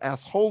 because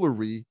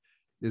assholery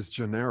is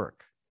generic.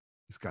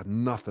 It's got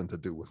nothing to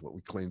do with what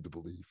we claim to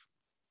believe.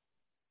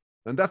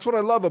 And that's what I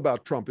love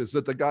about Trump, is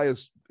that the guy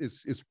is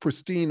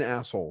pristine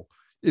asshole.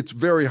 It's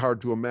very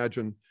hard to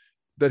imagine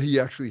that he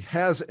actually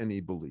has any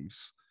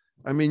beliefs.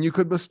 I mean, you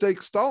could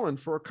mistake Stalin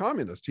for a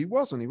communist. He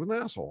wasn't. He was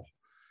an asshole.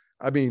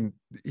 I mean,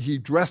 he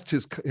dressed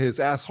his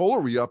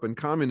assholery up in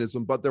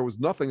communism, but there was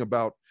nothing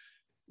about,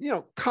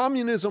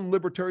 communism,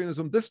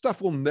 libertarianism. This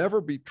stuff will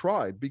never be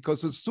tried,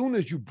 because as soon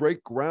as you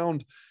break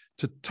ground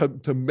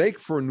to make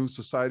for a new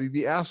society,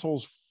 the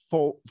assholes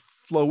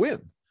flow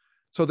in.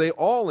 So they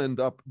all end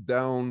up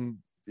down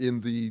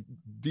in the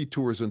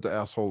detours into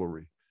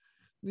assholery.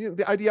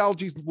 The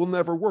ideologies will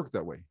never work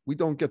that way. We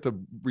don't get to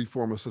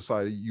reform a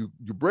society. You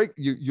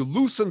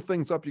loosen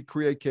things up, you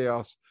create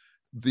chaos,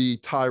 the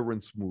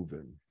tyrants move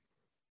in.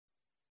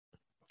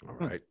 All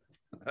right.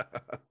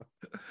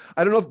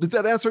 I don't know. Did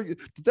that answer you?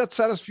 Did that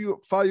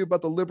satisfy you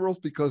about the liberals?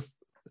 Because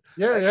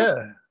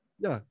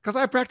because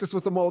I practice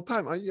with them all the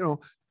time.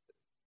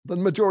 The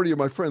majority of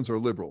my friends are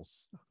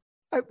liberals.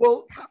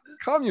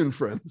 Commune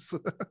friends.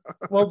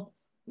 Well,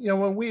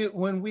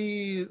 when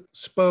we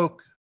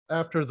spoke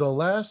after the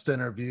last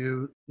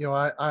interview,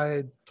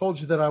 I told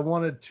you that I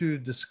wanted to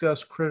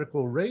discuss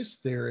critical race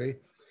theory,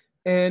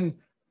 and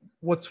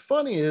what's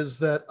funny is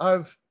that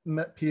I've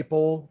met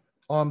people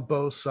on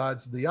both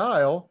sides of the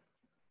aisle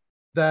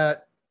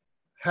that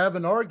have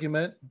an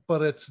argument,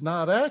 but it's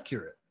not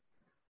accurate.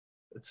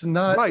 It's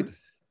not right.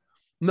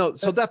 No,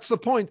 so that's the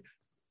point.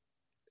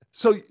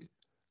 So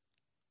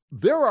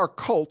there are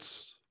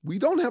cults. We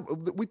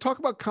talk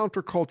about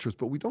countercultures,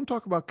 but we don't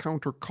talk about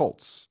counter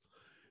cults.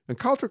 And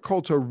counter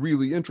cults are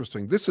really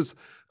interesting. This is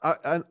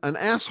an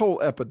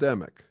asshole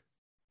epidemic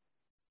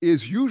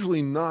is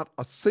usually not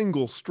a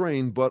single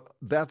strain, but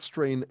that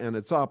strain and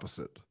its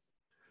opposite.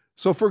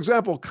 So, for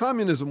example,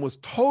 communism was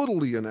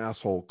totally an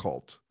asshole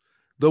cult,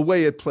 the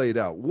way it played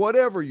out.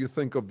 Whatever you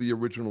think of the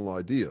original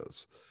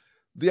ideas,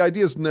 the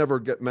ideas never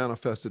get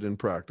manifested in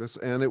practice,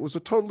 and it was a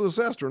total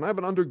disaster. And I have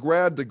an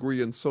undergrad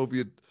degree in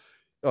Soviet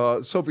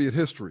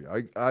history.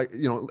 I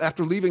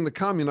after leaving the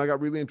commune, I got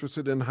really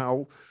interested in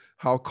how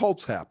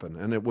cults happen,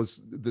 and it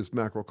was this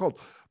macro cult.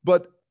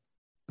 But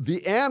the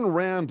Ayn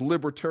Rand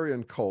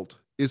libertarian cult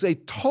is a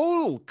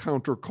total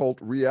counter cult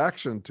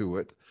reaction to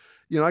it.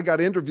 I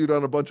got interviewed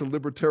on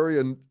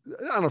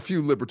a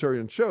few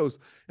libertarian shows,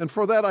 and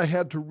for that I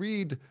had to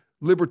read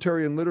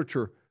libertarian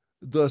literature,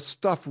 the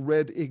stuff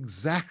read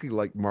exactly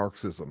like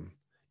Marxism.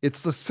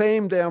 It's the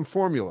same damn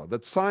formula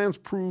that science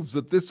proves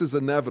that this is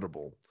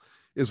inevitable,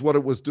 is what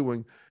it was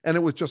doing, and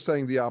it was just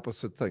saying the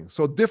opposite thing.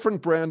 So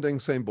different branding,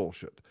 same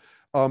bullshit,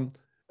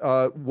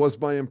 was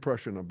my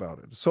impression about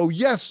it. So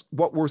yes,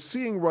 what we're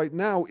seeing right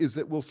now is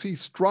that we'll see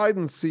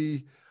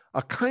stridency,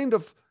 a kind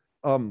of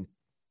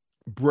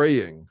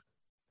braying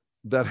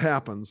that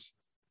happens,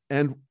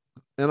 and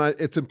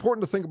it's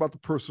important to think about the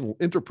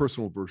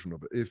interpersonal version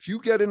of it. If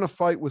you get in a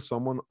fight with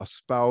someone, a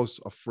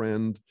spouse, a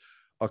friend,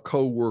 a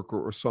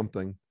coworker, or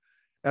something,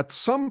 at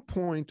some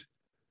point,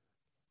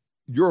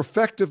 your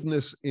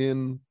effectiveness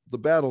in the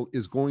battle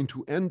is going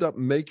to end up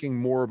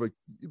mattering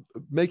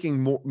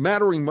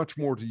much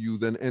more to you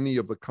than any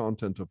of the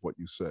content of what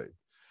you say.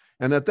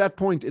 And at that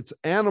point, it's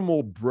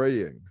animal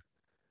braying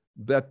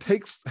that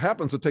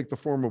happens to take the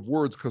form of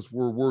words, because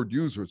we're word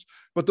users,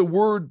 but the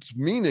words'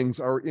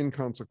 meanings are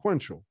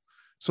inconsequential.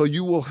 So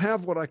you will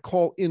have what I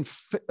call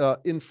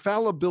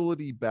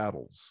infallibility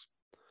battles.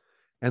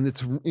 And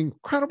it's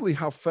incredible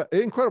how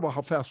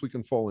fast we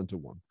can fall into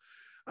one.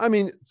 I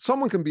mean,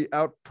 someone can be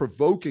out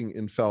provoking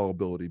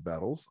infallibility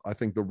battles. I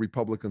think the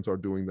Republicans are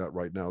doing that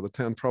right now. The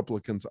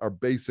Tantrumplicans are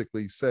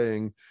basically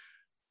saying,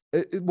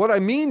 what I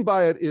mean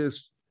by it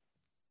is,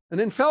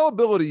 an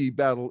infallibility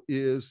battle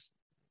is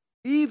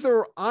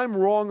either I'm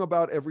wrong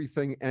about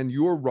everything and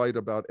you're right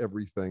about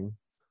everything,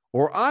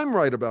 or I'm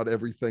right about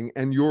everything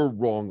and you're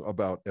wrong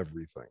about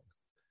everything.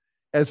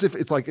 As if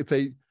it's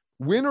a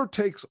winner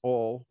takes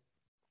all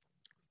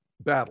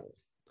battle.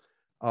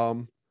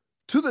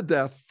 To the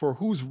death for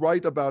who's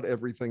right about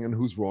everything and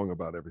who's wrong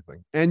about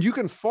everything. And you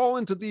can fall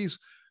into these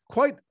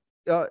quite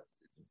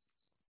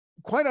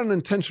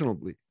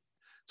unintentionally.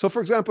 So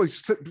for example,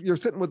 you're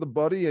sitting with a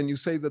buddy and you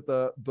say that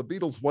the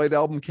Beatles' White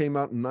Album came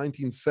out in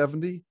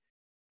 1970.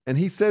 And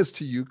he says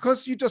to you,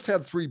 because you just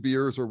had 3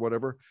 beers or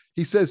whatever,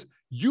 he says,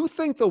 you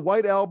think the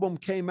White Album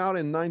came out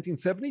in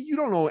 1970? You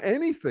don't know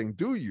anything,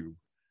 do you?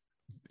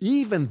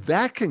 Even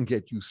that can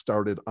get you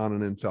started on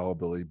an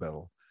infallibility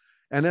battle.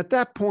 And at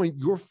that point,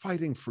 you're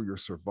fighting for your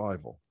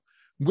survival.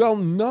 Well,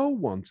 no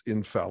one's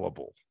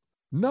infallible.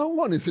 No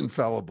one is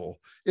infallible.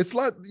 It's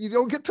like you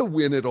don't get to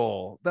win it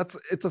all.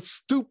 It's a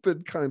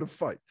stupid kind of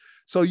fight.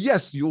 So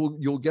yes,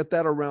 you'll get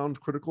that around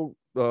critical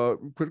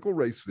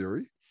race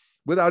theory,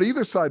 without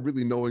either side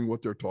really knowing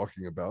what they're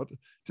talking about. It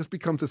just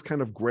becomes this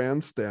kind of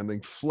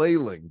grandstanding,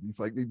 flailing. It's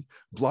like these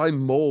blind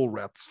mole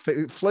rats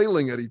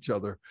flailing at each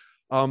other.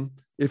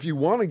 If you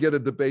want to get a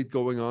debate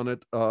going on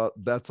it,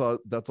 that's a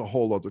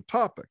whole other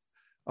topic.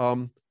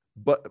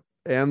 But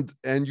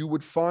you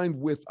would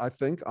find I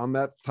think on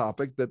that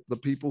topic that the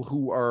people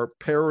who are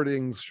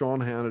parroting Sean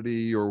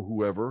Hannity or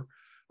whoever,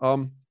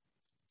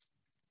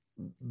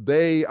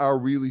 they are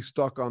really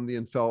stuck on the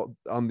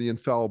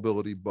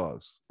infallibility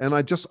buzz. And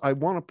I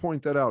want to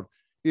point that out.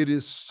 It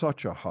is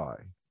such a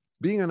high.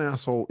 Being an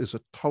asshole is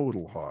a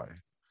total high.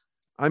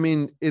 I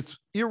mean, it's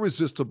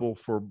irresistible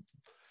for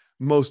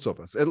most of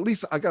us. At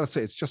least I got to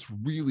say, it's just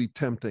really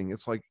tempting.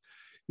 It's like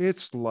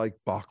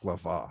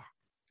baklava.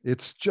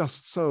 It's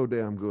just so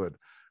damn good.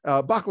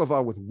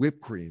 Baklava with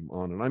whipped cream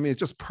on it. I mean, it's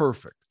just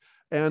perfect.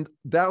 And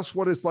that's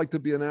what it's like to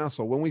be an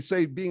asshole. When we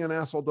say being an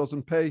asshole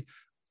doesn't pay,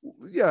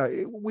 yeah,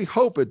 we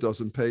hope it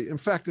doesn't pay. In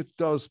fact, it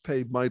does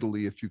pay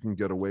mightily if you can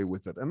get away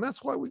with it. And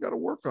that's why we got to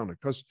work on it,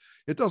 because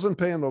it doesn't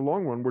pay in the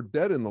long run. We're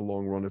dead in the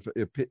long run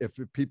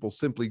if people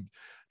simply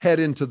head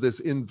into this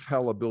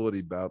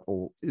infallibility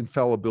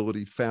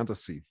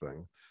fantasy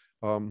thing.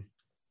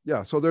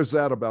 Yeah, so there's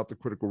that about the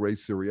critical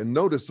race theory. And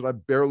notice that I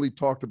barely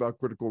talked about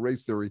critical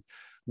race theory.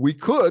 We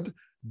could,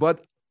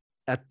 but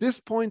at this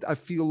point, I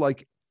feel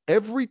like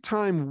every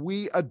time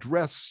we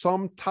address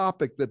some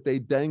topic that they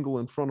dangle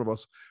in front of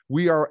us,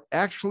 we are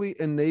actually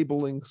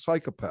enabling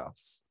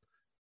psychopaths.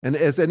 And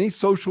as any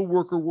social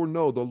worker will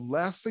know, the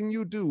last thing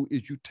you do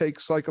is you take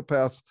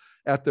psychopaths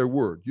at their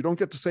word. You don't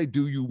get to say,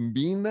 do you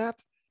mean that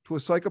to a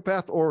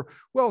psychopath? Or,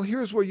 well,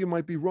 here's where you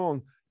might be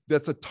wrong.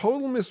 That's a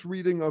total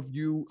misreading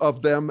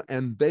of them,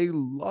 and they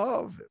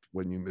love it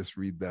when you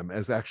misread them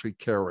as actually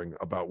caring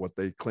about what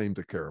they claim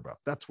to care about.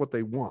 That's what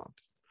they want.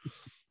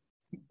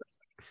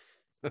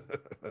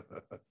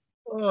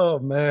 Oh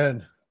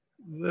man,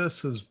 this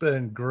has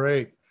been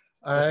great.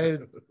 I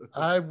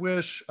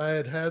wish I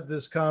had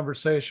this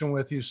conversation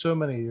with you so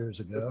many years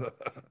ago.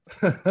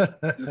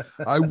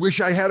 I wish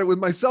I had it with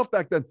myself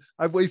back then.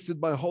 I've wasted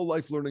my whole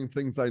life learning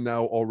things I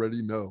now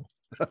already know.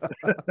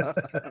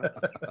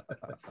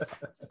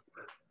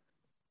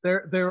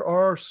 There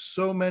are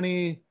so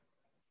many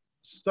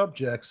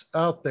subjects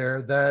out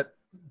there that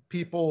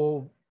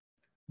people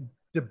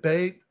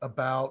debate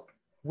about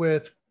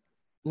with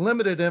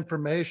limited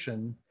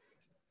information,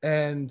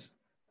 and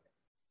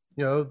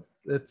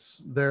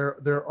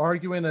they're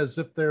arguing as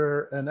if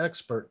they're an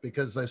expert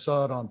because they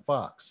saw it on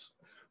Fox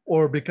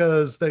or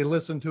because they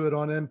listened to it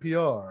on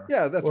NPR.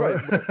 Yeah, that's right.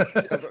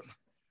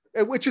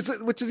 Which is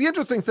the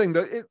interesting thing,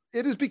 that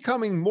it is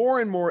becoming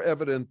more and more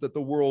evident that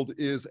the world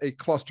is a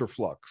cluster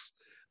flux.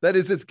 That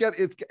is,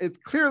 it's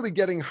clearly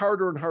getting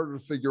harder and harder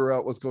to figure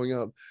out what's going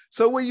on.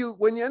 So when you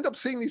end up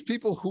seeing these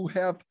people who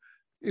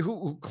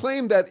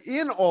claim that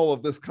in all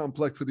of this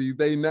complexity,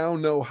 they now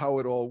know how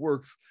it all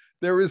works,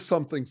 there is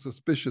something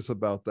suspicious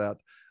about that.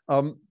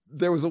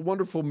 There was a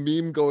wonderful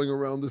meme going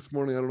around this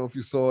morning. I don't know if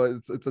you saw it.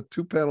 It's a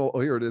two-panel.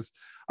 Oh, here it is.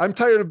 I'm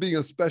tired of being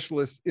a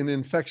specialist in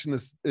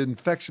infectious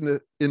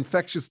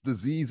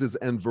diseases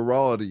and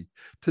virology.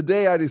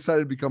 Today, I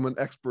decided to become an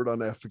expert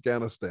on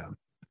Afghanistan.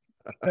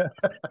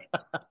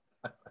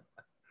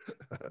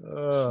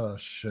 Oh,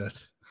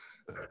 shit.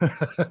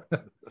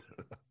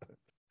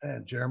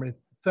 Man, Jeremy,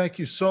 thank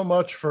you so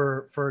much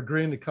for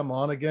agreeing to come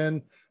on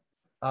again.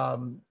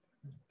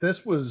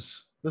 This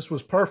was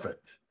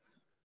perfect,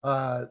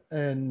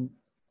 and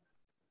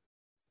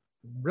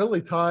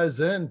really ties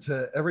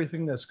into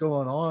everything that's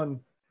going on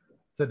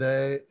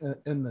today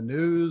in the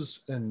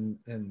news,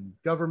 in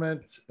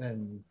government,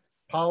 and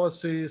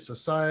policy,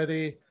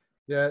 society.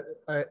 Yeah,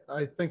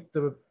 I think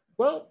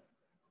let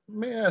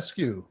me ask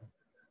you,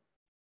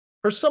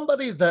 for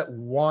somebody that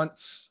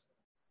wants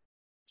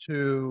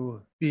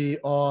to be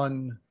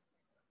on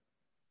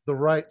the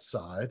right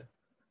side.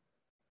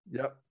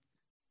 Yep.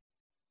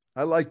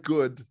 I like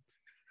good.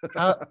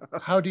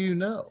 How do you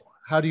know?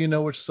 How do you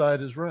know which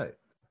side is right?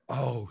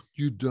 Oh,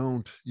 you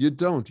don't.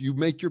 You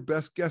make your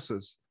best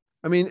guesses.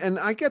 I mean, and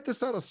I get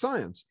this out of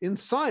science. In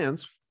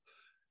science,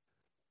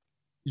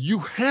 you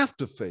have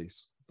to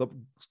face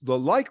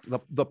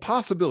the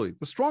possibility,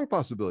 the strong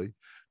possibility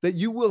that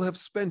you will have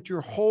spent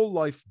your whole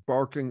life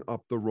barking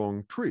up the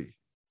wrong tree.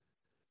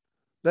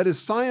 That is,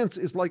 science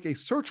is like a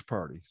search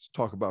party.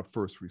 Talk about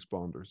first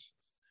responders.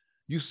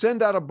 You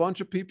send out a bunch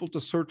of people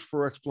to search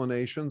for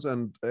explanations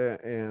and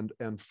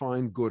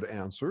find good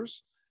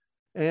answers,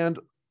 and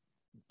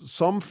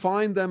some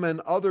find them, and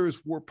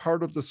others were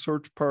part of the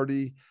search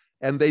party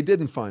and they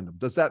didn't find them.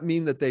 Does that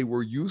mean that they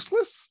were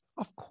useless?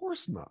 Of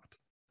course not.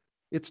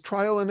 It's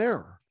trial and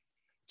error.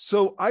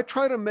 So I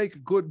try to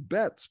make good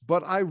bets,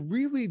 but I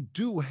really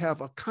do have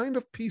a kind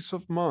of peace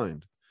of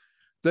mind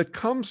that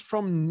comes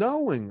from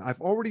knowing I've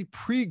already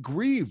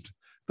pre-grieved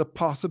the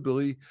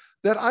possibility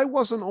that I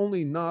was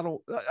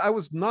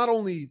not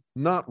only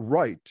not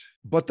right,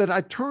 but that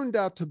I turned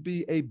out to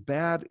be a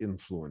bad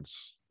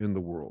influence in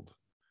the world.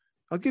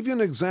 I'll give you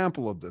an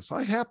example of this.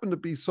 I happen to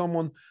be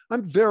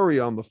I'm very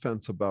on the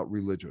fence about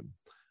religion.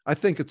 I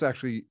think it's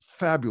actually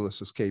fabulous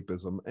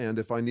escapism. And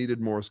if I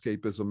needed more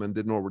escapism and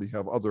didn't already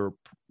have other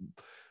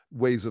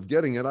ways of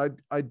getting it,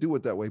 I'd do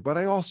it that way. But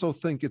I also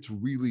think it's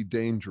really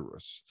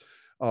dangerous.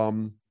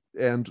 And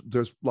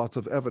there's lots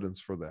of evidence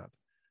for that.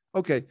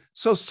 Okay,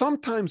 so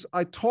sometimes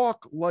I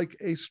talk like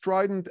a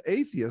strident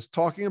atheist,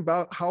 talking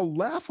about how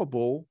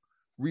laughable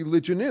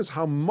religion is,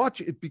 how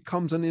much it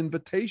becomes an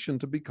invitation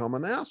to become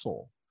an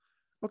asshole.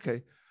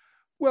 Okay,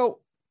 well,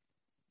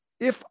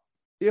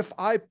 if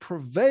I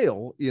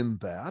prevail in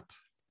that,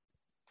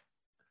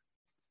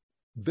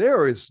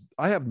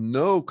 I have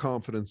no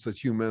confidence that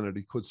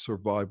humanity could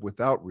survive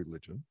without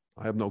religion.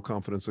 I have no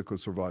confidence it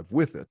could survive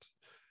with it.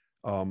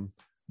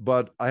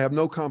 But I have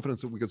no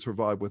confidence that we could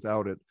survive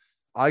without it.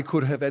 I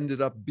could have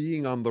ended up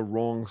being on the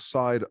wrong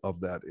side of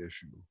that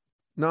issue.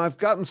 Now, I've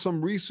gotten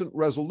some recent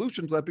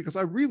resolution to that because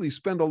I really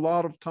spend a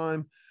lot of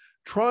time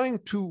trying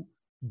to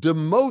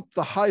demote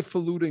the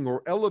highfalutin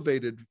or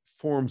elevated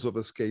forms of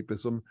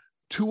escapism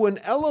to an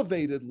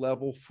elevated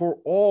level for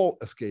all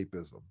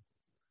escapism.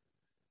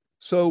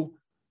 So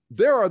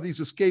there are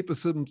these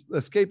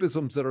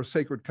escapisms that are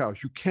sacred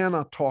cows. You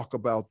cannot talk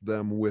about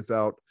them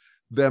without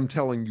them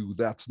telling you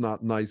that's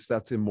not nice,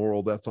 that's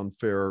immoral, that's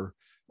unfair,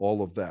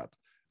 all of that.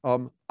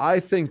 I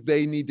think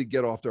they need to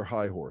get off their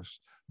high horse,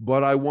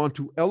 but I want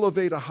to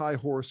elevate a high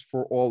horse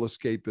for all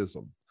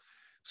escapism.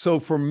 So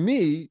for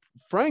me,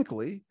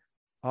 frankly,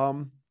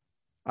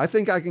 I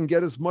think I can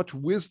get as much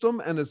wisdom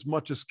and as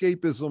much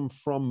escapism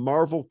from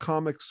Marvel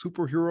Comics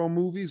superhero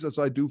movies as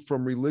I do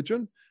from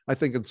religion. I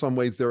think in some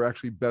ways they're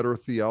actually better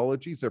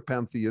theologies. They're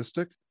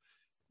pantheistic.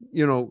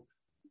 You know,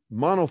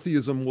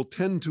 monotheism will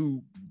tend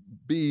to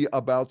be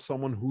about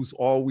someone who's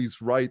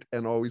always right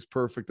and always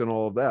perfect and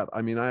all of that.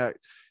 I mean, I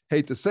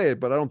hate to say it,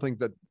 but I don't think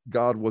that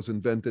God was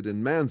invented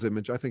in man's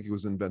image. I think he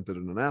was invented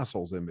in an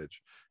asshole's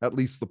image, at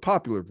least the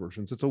popular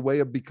versions. It's a way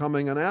of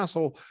becoming an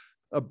asshole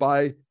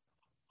by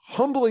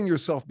humbling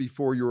yourself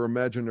before your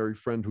imaginary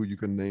friend who you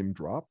can name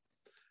drop,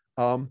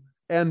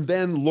 and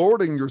then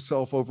lording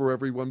yourself over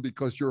everyone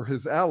because you're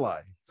his ally.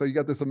 So you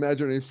got this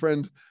imaginary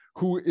friend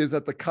who is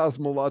at the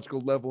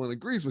cosmological level and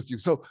agrees with you.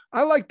 So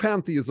I like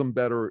pantheism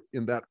better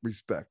in that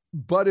respect.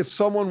 But if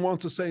someone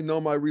wants to say,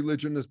 no, my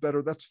religion is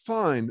better, that's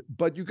fine.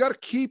 But you got to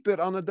keep it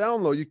on a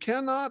down low. You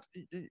cannot,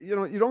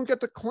 you don't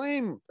get to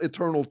claim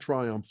eternal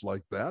triumph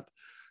like that.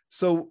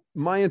 So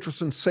my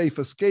interest in safe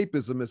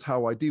escapism is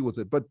how I deal with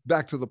it. But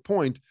back to the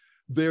point,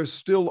 there's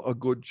still a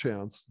good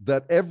chance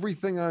that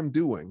everything I'm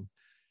doing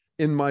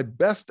in my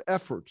best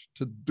effort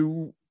to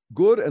do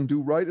good and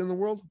do right in the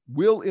world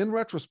will, in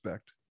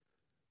retrospect,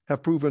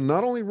 have proven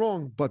not only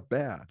wrong, but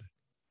bad.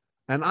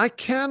 And I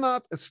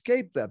cannot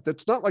escape that.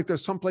 That's not like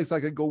there's someplace I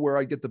could go where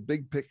I get the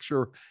big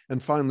picture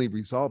and finally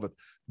resolve it.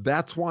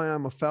 That's why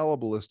I'm a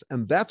fallibilist.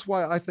 And that's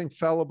why I think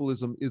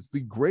fallibilism is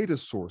the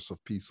greatest source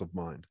of peace of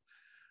mind.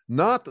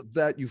 Not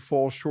that you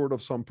fall short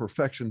of some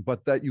perfection,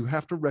 but that you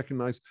have to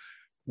recognize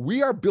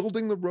we are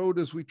building the road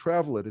as we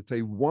travel it. It's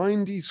a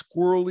windy,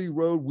 squirrely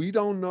road. We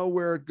don't know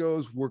where it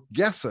goes. We're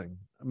guessing,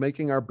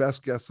 making our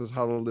best guesses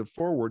how to live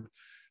forward.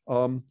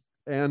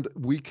 And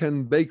we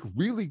can make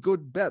really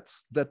good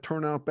bets that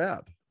turn out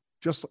bad,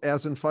 just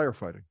as in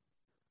firefighting.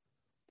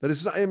 That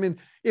is, I mean,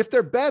 if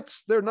they're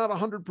bets, they're not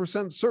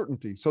 100%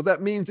 certainty. So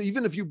that means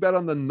even if you bet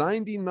on the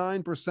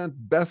 99%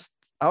 best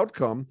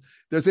outcome,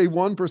 there's a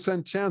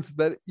 1% chance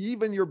that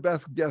even your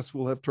best guess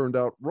will have turned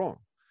out wrong.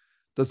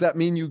 Does that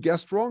mean you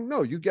guessed wrong?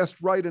 No, you guessed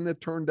right and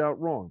it turned out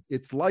wrong.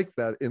 It's like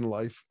that in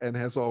life and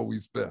has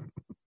always been.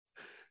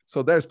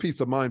 So there's peace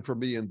of mind for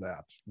me in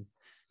that.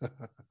 Yeah,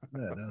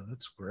 no,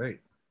 that's great.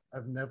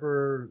 I've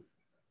never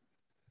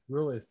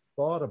really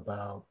thought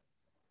about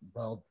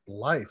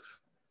life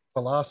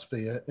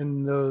philosophy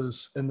in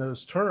those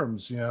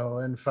terms,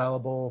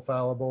 infallible,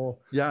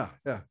 fallible. Yeah.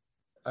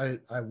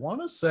 I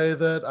want to say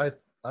that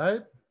I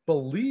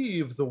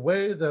believe the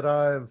way that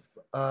I've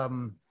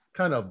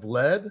kind of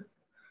led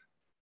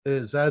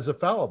is as a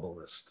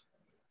fallibilist,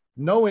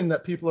 knowing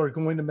that people are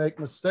going to make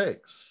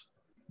mistakes.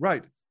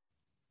 Right.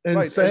 And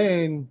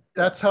saying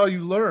that's how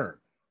you learn.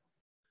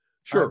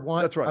 Sure,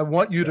 that's right. I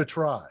want you to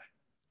try.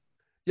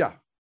 Yeah,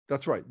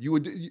 that's right. You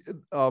would.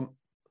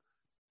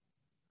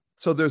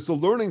 So there's the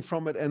learning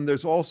from it, and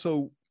there's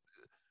also,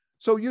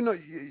 so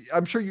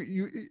I'm sure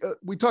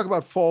we talk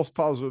about false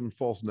positive and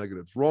false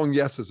negatives, wrong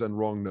yeses and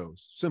wrong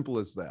nos. Simple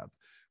as that.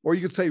 Or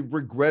you could say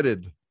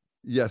regretted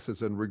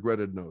yeses and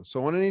regretted nos.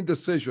 So on any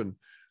decision,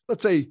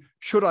 let's say,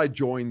 should I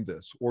join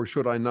this or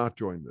should I not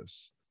join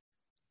this?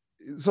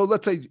 So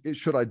let's say,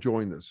 should I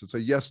join this? It's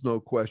a yes/no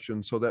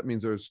question. So that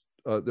means there's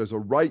a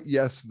right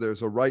yes,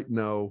 there's a right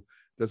no,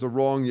 there's a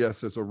wrong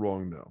yes, there's a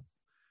wrong no.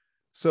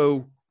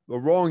 So the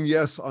wrong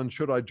yes on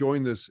should I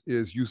join this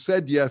is you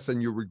said yes and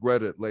you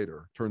regret it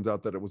later. Turns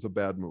out that it was a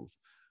bad move.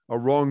 A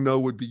wrong no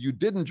would be you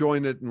didn't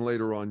join it and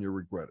later on you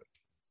regret it.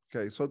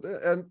 Okay, so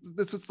and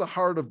this is the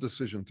heart of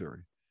decision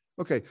theory.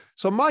 Okay,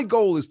 so my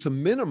goal is to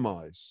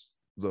minimize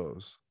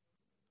those,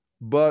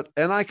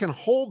 and I can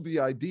hold the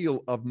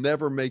ideal of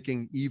never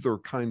making either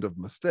kind of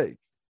mistake.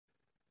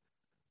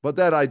 But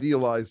that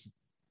idealization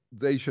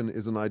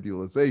is an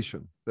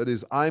idealization. That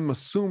is, I'm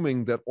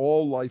assuming that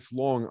all life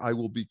long I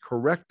will be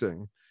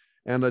correcting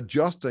and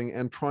adjusting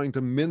and trying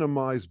to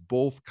minimize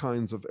both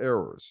kinds of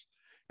errors.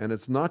 And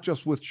it's not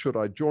just with should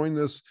I join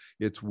this,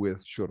 it's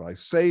with should I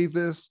say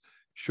this,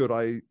 should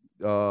I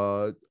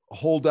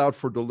hold out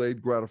for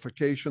delayed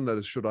gratification, that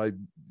is, should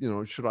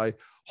I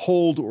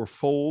hold or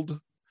fold,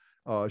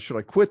 should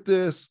I quit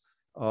this,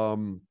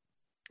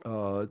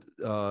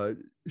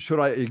 Should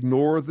I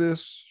ignore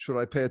this? Should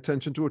I pay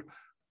attention to it?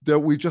 That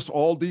we just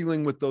all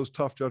dealing with those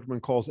tough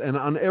judgment calls, and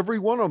on every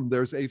one of them,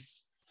 there's a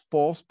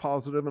false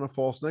positive and a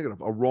false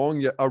negative, a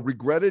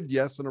regretted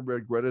yes and a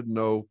regretted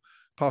no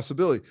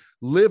possibility.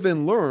 Live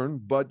and learn,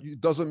 but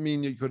it doesn't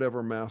mean you could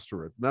ever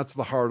master it. And that's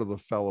the heart of the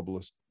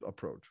fallibilist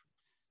approach.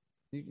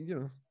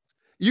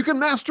 You can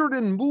master it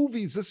in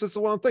movies. This is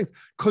one of the things,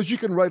 because you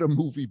can write a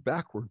movie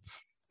backwards.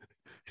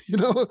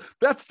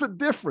 That's the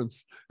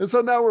difference. And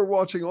so now we're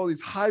watching all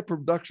these high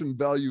production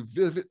value,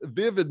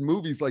 vivid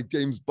movies like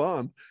James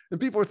Bond.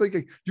 And people are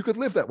thinking, you could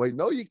live that way.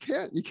 No, you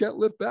can't. You can't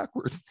live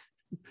backwards.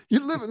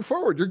 You're living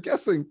forward. You're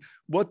guessing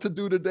what to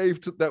do today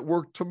that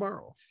worked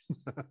tomorrow.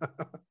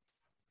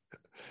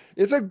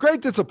 It's a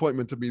great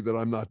disappointment to me that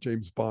I'm not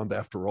James Bond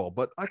after all,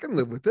 but I can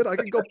live with it. I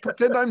can go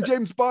pretend I'm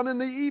James Bond in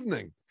the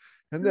evening,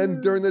 and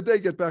then during the day,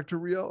 get back to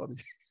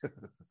reality.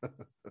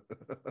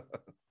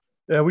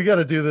 Yeah, we got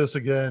to do this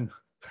again.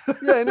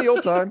 Yeah, any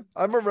old time.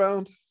 I'm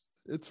around.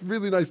 It's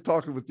really nice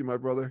talking with you, my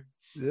brother.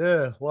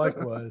 Yeah,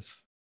 likewise.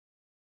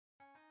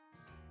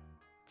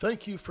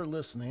 Thank you for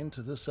listening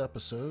to this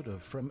episode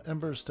of From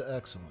Embers to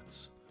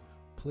Excellence.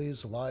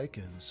 Please like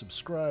and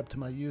subscribe to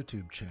my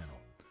YouTube channel.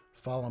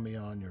 Follow me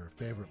on your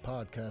favorite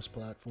podcast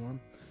platform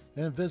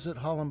and visit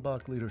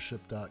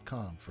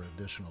hollenbachleadership.com for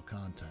additional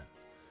content.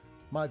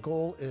 My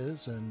goal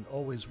is and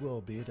always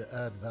will be to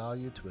add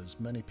value to as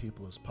many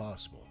people as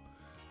possible.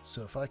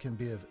 So if I can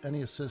be of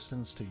any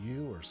assistance to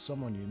you or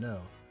someone you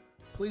know,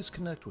 please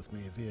connect with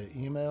me via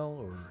email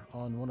or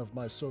on one of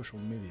my social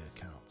media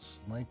accounts,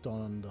 linked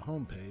on the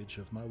homepage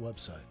of my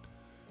website.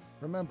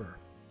 Remember,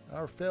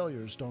 our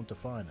failures don't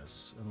define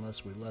us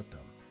unless we let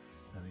them,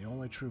 and the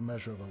only true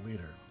measure of a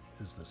leader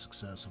is the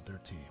success of their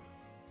team.